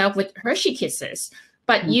reward yourself with Hershey Kisses.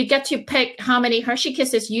 But you get to pick how many Hershey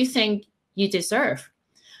Kisses you think you deserve.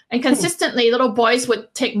 And consistently, little boys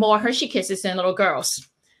would take more Hershey Kisses than little girls.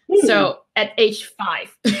 So at age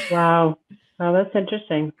 5. Wow. Oh, that's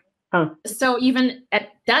interesting. Huh. So even at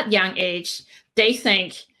that young age, they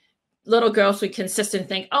think little girls would consistently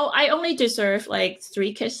think, oh, I only deserve like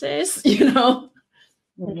 3 kisses,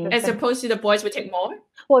 as opposed to the boys would take more.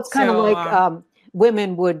 Well, it's kind of like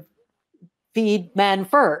women would feed men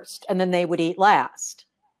first and then they would eat last.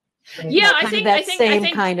 Yeah, I think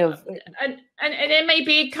kind of, and it may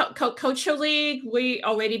be culturally we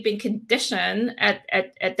already been conditioned at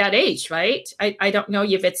that age, right? I don't know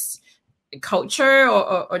if it's culture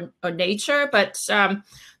or nature, but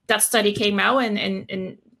that study came out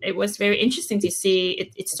and it was very interesting to see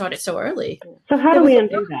it started so early. So how do we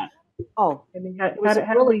undo that? Oh, I mean,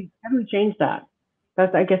 how do we change that?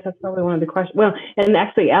 I guess that's probably one of the questions. Well, and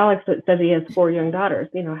actually, Alex says he has 4 young daughters.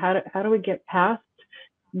 How do we get past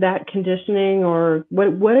that conditioning or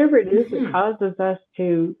whatever it is that causes us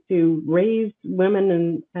to raise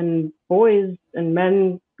women and boys and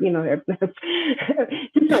men,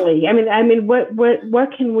 differently? I mean,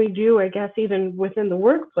 what can we do? I guess even within the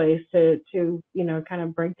workplace to kind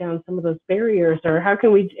of break down some of those barriers, or how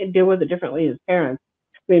can we deal with it differently as parents?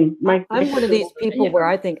 I mean, I'm one of these people where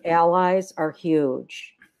I think allies are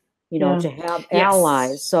huge, to have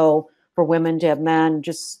allies. So for women to have men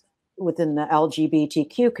just within the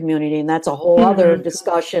LGBTQ community, and that's a whole other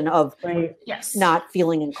discussion of not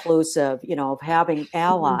feeling inclusive, of having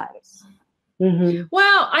allies.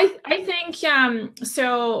 Well, I think,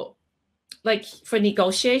 so like for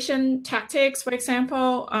negotiation tactics, for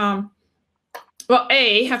example, having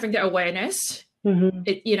the awareness, to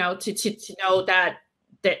know that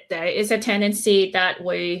there is a tendency that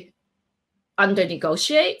we under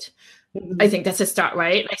negotiate. I think that's a start,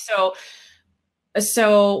 right? Like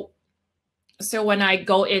so when I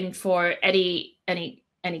go in for any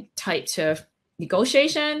types of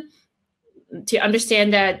negotiation, to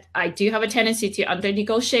understand that I do have a tendency to under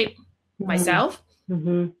negotiate myself.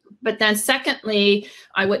 But then secondly,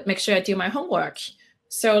 I would make sure I do my homework.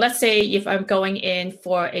 So let's say if I'm going in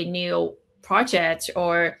for a new project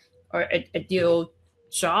or a new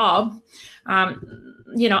job,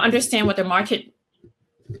 understand what the market,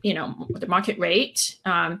 what the market rate,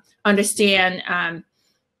 understand,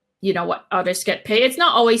 what others get paid. It's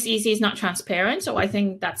not always easy. It's not transparent. So I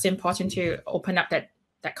think that's important to open up that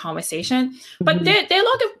conversation. But there are a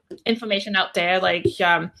lot of information out there. Like,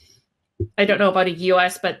 I don't know about the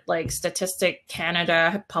US, but like Statistic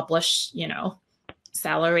Canada have published,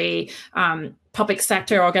 salary, public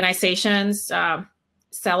sector organizations,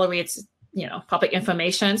 salary, it's, public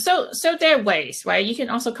information. So there are ways, right? You can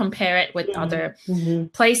also compare it with other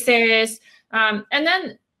places. And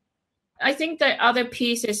then I think the other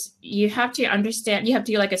piece is you have to understand, you have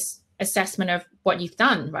to do like a assessment of what you've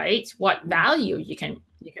done, right? What value you can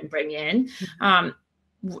bring in,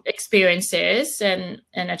 experiences and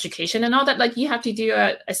education and all that. Like you have to do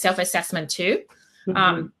a self-assessment too.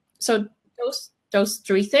 So those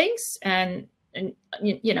 3 things, and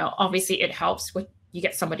obviously it helps with you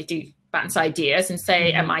get somebody to bounce ideas and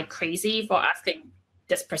say, am I crazy for asking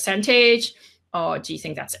this percentage, or do you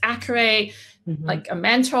think that's accurate? Like a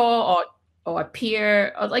mentor or a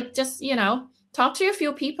peer, or like just talk to a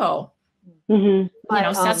few people.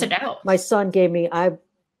 Suss it out. My son gave me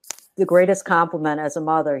the greatest compliment as a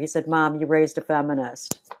mother. He said, "Mom, you raised a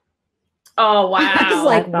feminist." Oh wow! I was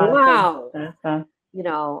like, wow. Awesome.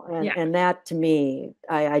 And that to me,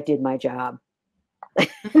 I did my job.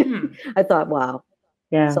 I thought, wow.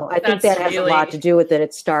 Yeah. So I think that has a lot to do with it.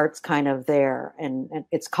 It starts kind of there, and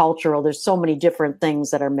it's cultural. There's so many different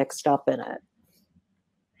things that are mixed up in it.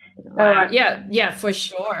 Yeah, for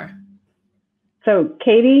sure. So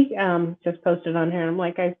Katie just posted on here, and I'm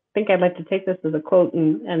like, I think I'd like to take this as a quote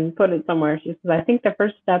and put it somewhere. She says, I think the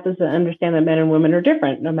first step is to understand that men and women are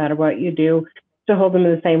different, no matter what you do to hold them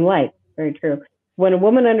in the same light. Very true. When a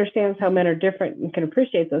woman understands how men are different and can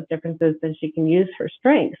appreciate those differences, then she can use her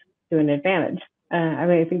strengths to an advantage.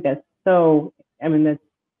 I think that's that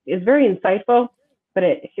is very insightful, but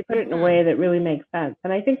she put it in a way that really makes sense.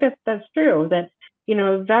 And I think that's true, that,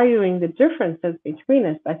 valuing the differences between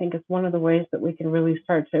us, I think is one of the ways that we can really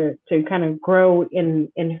start to kind of grow in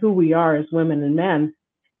who we are as women and men.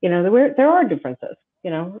 There are differences,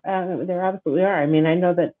 there absolutely are. I mean, I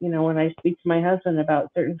know that, when I speak to my husband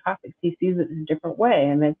about certain topics, he sees it in a different way.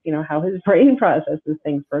 And that's, how his brain processes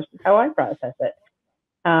things versus how I process it.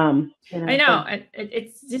 I know.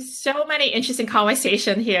 It's just so many interesting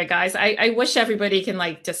conversation here, guys. I wish everybody can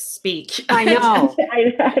just speak. I know.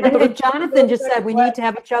 But Jonathan just said we need to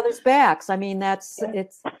have each other's backs. I mean, that's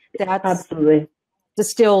absolutely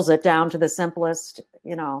distills it down to the simplest,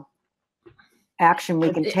 action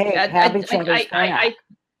we can take. Have each other's back.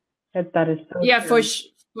 That is so true.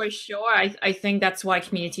 For sure. I think that's why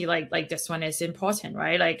community like this one is important,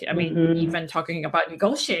 right? I mean, even talking about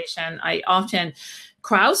negotiation, I often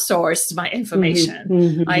crowdsource my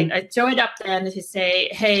information. I throw it up there to say,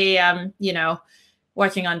 hey,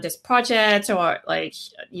 working on this project, or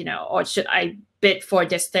or should I bid for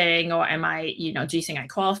this thing, or am I, do you think I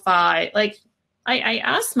qualify? I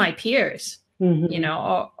ask my peers,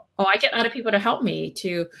 or I get other people to help me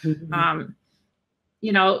to,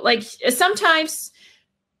 sometimes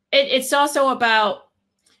it's also about,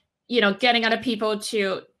 getting other people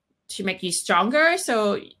to make you stronger.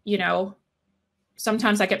 So,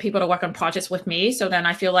 sometimes I get people to work on projects with me. So then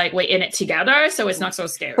I feel like we're in it together. So it's not so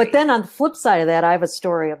scary. But then on the flip side of that, I have a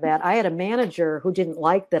story of that. I had a manager who didn't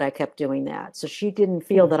like that I kept doing that. So she didn't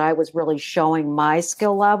feel that I was really showing my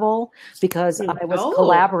skill level because I was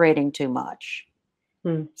collaborating too much.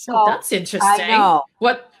 So that's interesting. I know.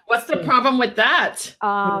 What's the problem with that?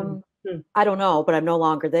 I don't know, but I'm no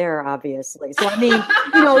longer there, obviously. So, I mean,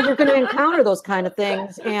 you're going to encounter those kind of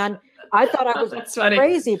things. And I thought I was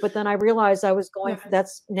crazy, but then I realized I was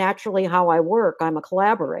that's naturally how I work. I'm a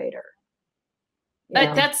collaborator.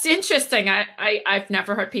 That's interesting. I've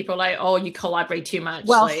never heard people like, oh, you collaborate too much.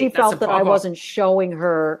 Well, she felt that I wasn't showing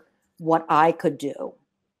her what I could do.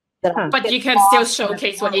 But you can still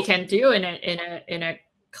showcase what you can do in a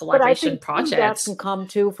collaboration project. That can come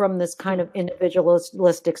too from this kind of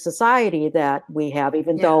individualistic society that we have,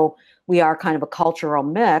 even though we are kind of a cultural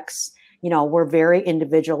mix. We're very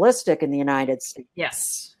individualistic in the United States.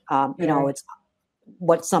 Yes. It's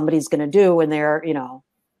what somebody's going to do, and they're, going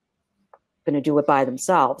to do it by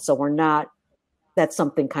themselves. So that's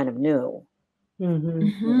something kind of new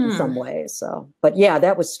in some ways. So, but yeah,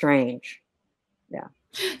 that was strange. Yeah.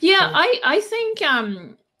 Yeah. I think,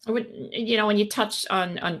 when you touch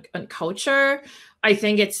on culture, I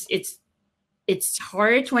think it's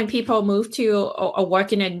hard when people move to or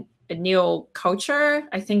work in a new culture.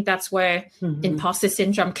 I think that's where imposter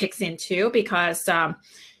syndrome kicks in too, because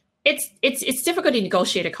it's difficult to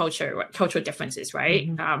negotiate cultural differences, right?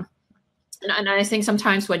 And I think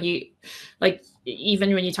sometimes when you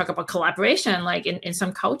even when you talk about collaboration, in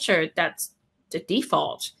some culture, that's the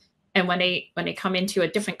default. And when they come into a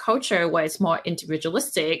different culture where it's more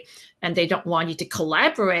individualistic and they don't want you to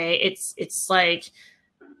collaborate, it's like,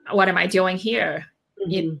 what am I doing here?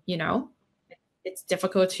 It's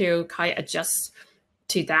difficult to kind of adjust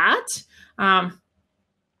to that.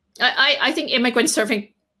 I think immigrant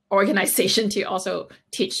serving organization to also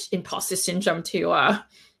teach imposter syndrome to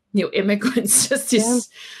new immigrants,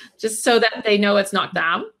 just so that they know it's not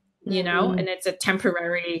them, and it's a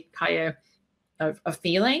temporary kind of a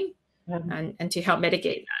feeling, and to help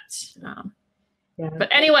mitigate that. But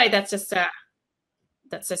anyway, that's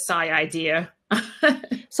a side idea.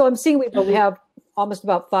 So I'm seeing we have almost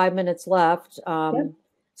about 5 minutes left. So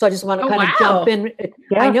I just want to kind of jump in.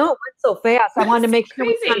 I know it went so fast. I wanted to make sure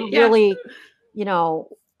we kind of really,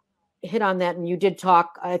 hit on that. And you did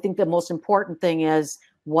talk. I think the most important thing is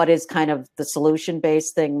what is kind of the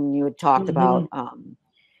solution-based thing you had talked about,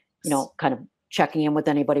 kind of checking in with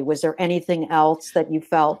anybody. Was there anything else that you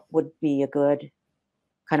felt would be a good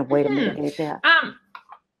kind of way to mitigate that?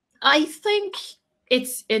 I think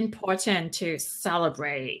it's important to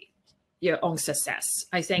celebrate your own success.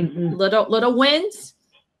 I think little wins,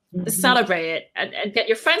 celebrate it, and get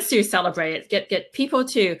your friends to celebrate it. Get people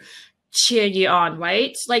to cheer you on,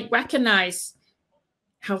 right? Recognize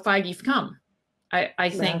how far you've come. I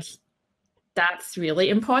think that's really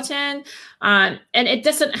important. And it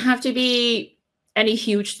doesn't have to be any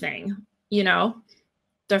huge thing,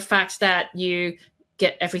 the fact that you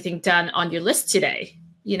get everything done on your list today.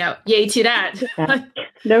 Yay to that. Yeah.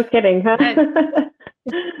 No kidding, huh?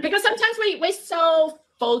 Because sometimes we're so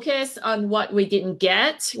focused on what we didn't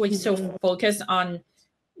get. We're so focused on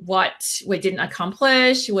what we didn't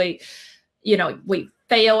accomplish. We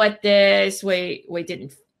fail at this. We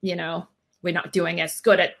didn't, we're not doing as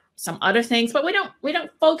good at some other things, but we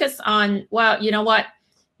don't focus on, well, you know what?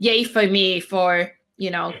 Yay for me for,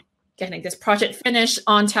 getting this project finished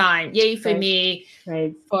on time. Yay for me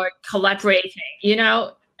for collaborating.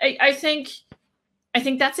 I think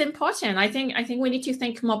that's important. I think we need to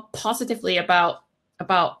think more positively about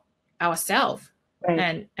ourselves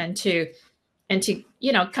and to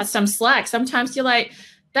cut some slack. Sometimes you're like,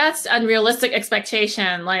 that's unrealistic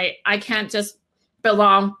expectation. Like, I can't just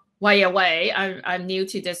belong way away. I'm new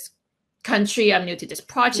to this country. I'm new to this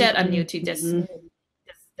project. I'm new to this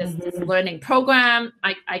learning program.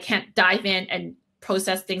 I can't dive in and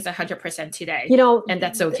process things 100% today. And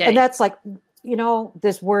that's okay. And that's like,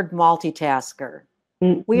 this word multitasker.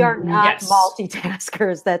 We are not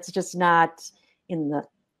multitaskers. That's just not in the,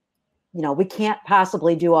 we can't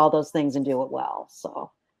possibly do all those things and do it well. So,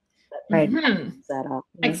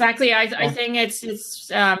 exactly. I think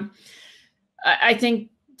it's I think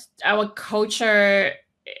our culture,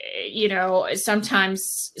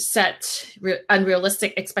 sometimes set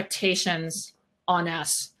unrealistic expectations on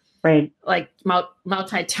us. Right. Like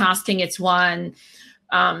multitasking, it's one,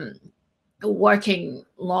 working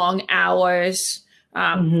long hours,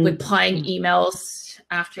 replying emails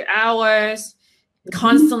after hours,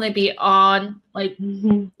 constantly be on, like,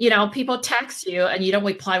 people text you and you don't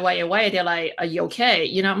reply right away. They're like, are you okay?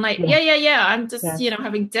 I'm like, yeah. I'm just,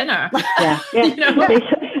 having dinner. Yeah.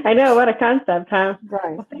 I know, what a concept, huh?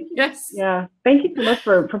 Right. Well, thank you. Yes. Yeah. Thank you so much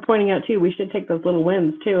for pointing out too. We should take those little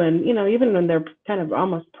wins too. And, even when they're kind of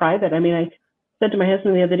almost private. I mean, I said to my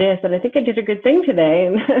husband the other day, I said, I think I did a good thing today.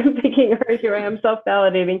 And I'm thinking, here I am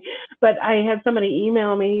self-validating. But I had somebody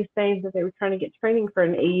email me saying that they were trying to get training for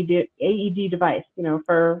an AED device,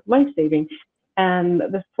 for life-saving. And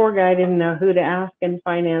this poor guy didn't know who to ask in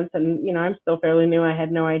finance. And, I'm still fairly new. I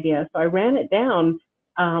had no idea. So I ran it down.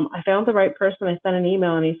 I found the right person. I sent an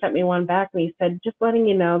email and he sent me one back and he said, just letting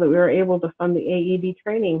you know that we were able to fund the AED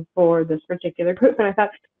training for this particular group. And I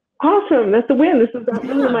thought, awesome, that's a win. This is not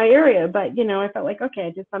really my area, but I felt like, okay,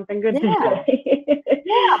 I did something good today.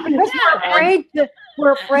 Because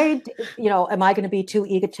we're afraid, am I going to be too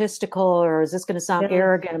egotistical, or is this going to sound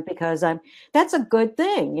arrogant because that's a good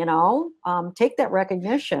thing, take that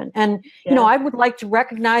recognition. And, I would like to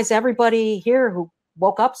recognize everybody here who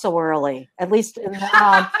woke up so early, at least in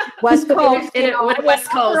the West Coast. West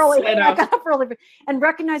Coast, early, I got up early, and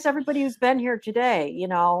recognize everybody who's been here today.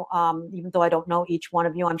 Even though I don't know each one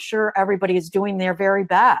of you, I'm sure everybody is doing their very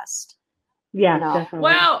best. Yeah, definitely.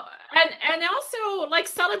 Well, and also like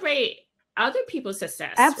celebrate other people's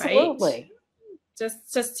success. Absolutely. Right?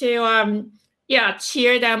 Just to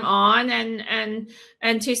cheer them on and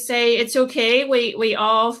to say it's okay. We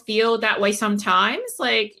all feel that way sometimes.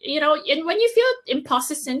 Like, and when you feel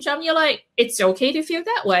imposter syndrome, you're like, it's okay to feel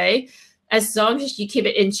that way as long as you keep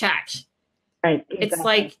it in check. Right. Exactly. It's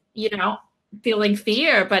like, feeling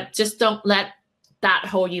fear, but just don't let that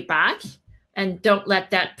hold you back, and don't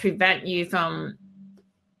let that prevent you from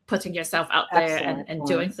putting yourself out there and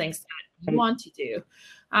doing things that you want to do.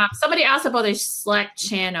 Somebody asked about a Slack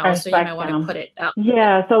channel, so you might want to put it up.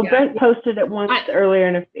 Yeah, so Brent posted it once earlier,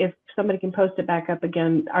 and if somebody can post it back up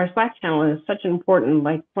again, our Slack channel is such an important,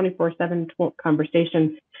 24/7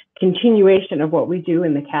 conversation, continuation of what we do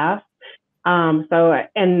in the cast.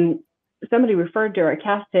 And somebody referred to our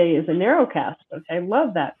cast day as a narrowcast. Okay, I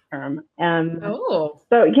love that term. And so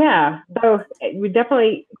we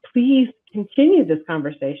definitely, please continue this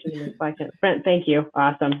conversation in Slack. Brent, thank you.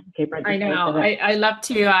 Awesome. Okay, Brent. I know. I love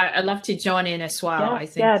to join in as well. Yeah, I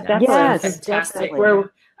think definitely. That's fantastic.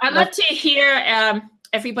 I'd love to hear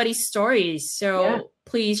everybody's stories. So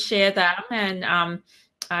please share them, and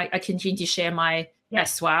I continue to share my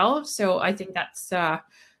as well. So I think that's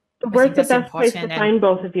where's the best place to find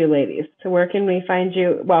both of you ladies? So where can we find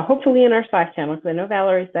you? Well, hopefully in our Slack channel, because I know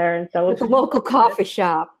Valerie's there and Stella. The local coffee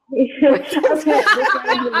shop. Okay, up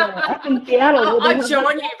in Seattle. I'll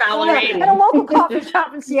join you, Valerie. At a local coffee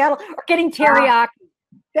shop in Seattle, or getting teriyaki.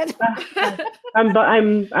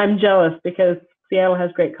 I'm jealous because Seattle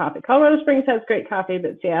has great coffee. Colorado Springs has great coffee,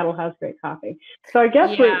 but Seattle has great coffee. So I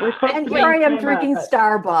guess we're and here I am drinking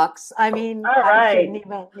Starbucks. I mean, all right.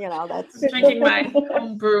 That's drinking my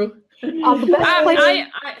home brew. The best place.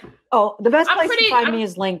 The best place to find me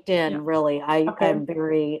is LinkedIn. Really, I'm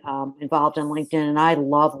very involved in LinkedIn, and I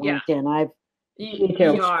love LinkedIn. Me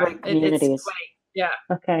too. Great communities. Yeah.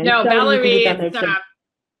 Okay. No, Stella, you can Valerie, get down it's there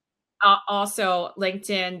too. also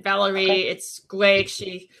LinkedIn. Valerie, it's great.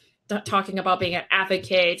 She talking about being an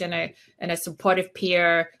advocate and a supportive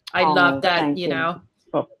peer. I love that. Thank You know,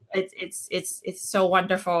 Cool. it's so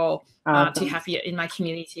wonderful to Awesome. have you in my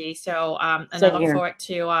community. So and I Same look here. forward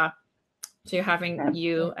to having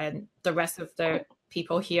you and the rest of the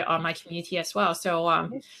people here on my community as well. So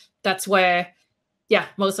that's where, yeah,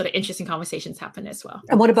 most of the interesting conversations happen as well.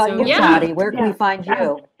 And what about So, you, yeah. Toddi? Where can we find you?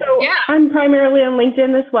 So Yeah. I'm primarily on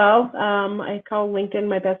LinkedIn as well. I call LinkedIn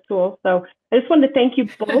my best tool. So I just wanted to thank you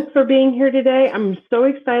both for being here today. I'm so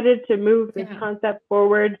excited to move this concept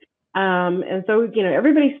forward. And so, you know,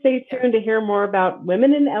 everybody stay tuned to hear more about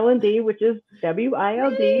Women in L&D, which is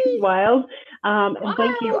WILD, WILD. And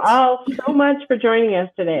thank you all so much for joining us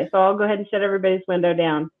today. So I'll go ahead and shut everybody's window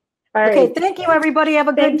down. All right. Okay, thank you, everybody. Have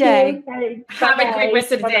a good day. Right. Have a great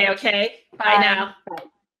rest of the day, okay? Bye now. Bye.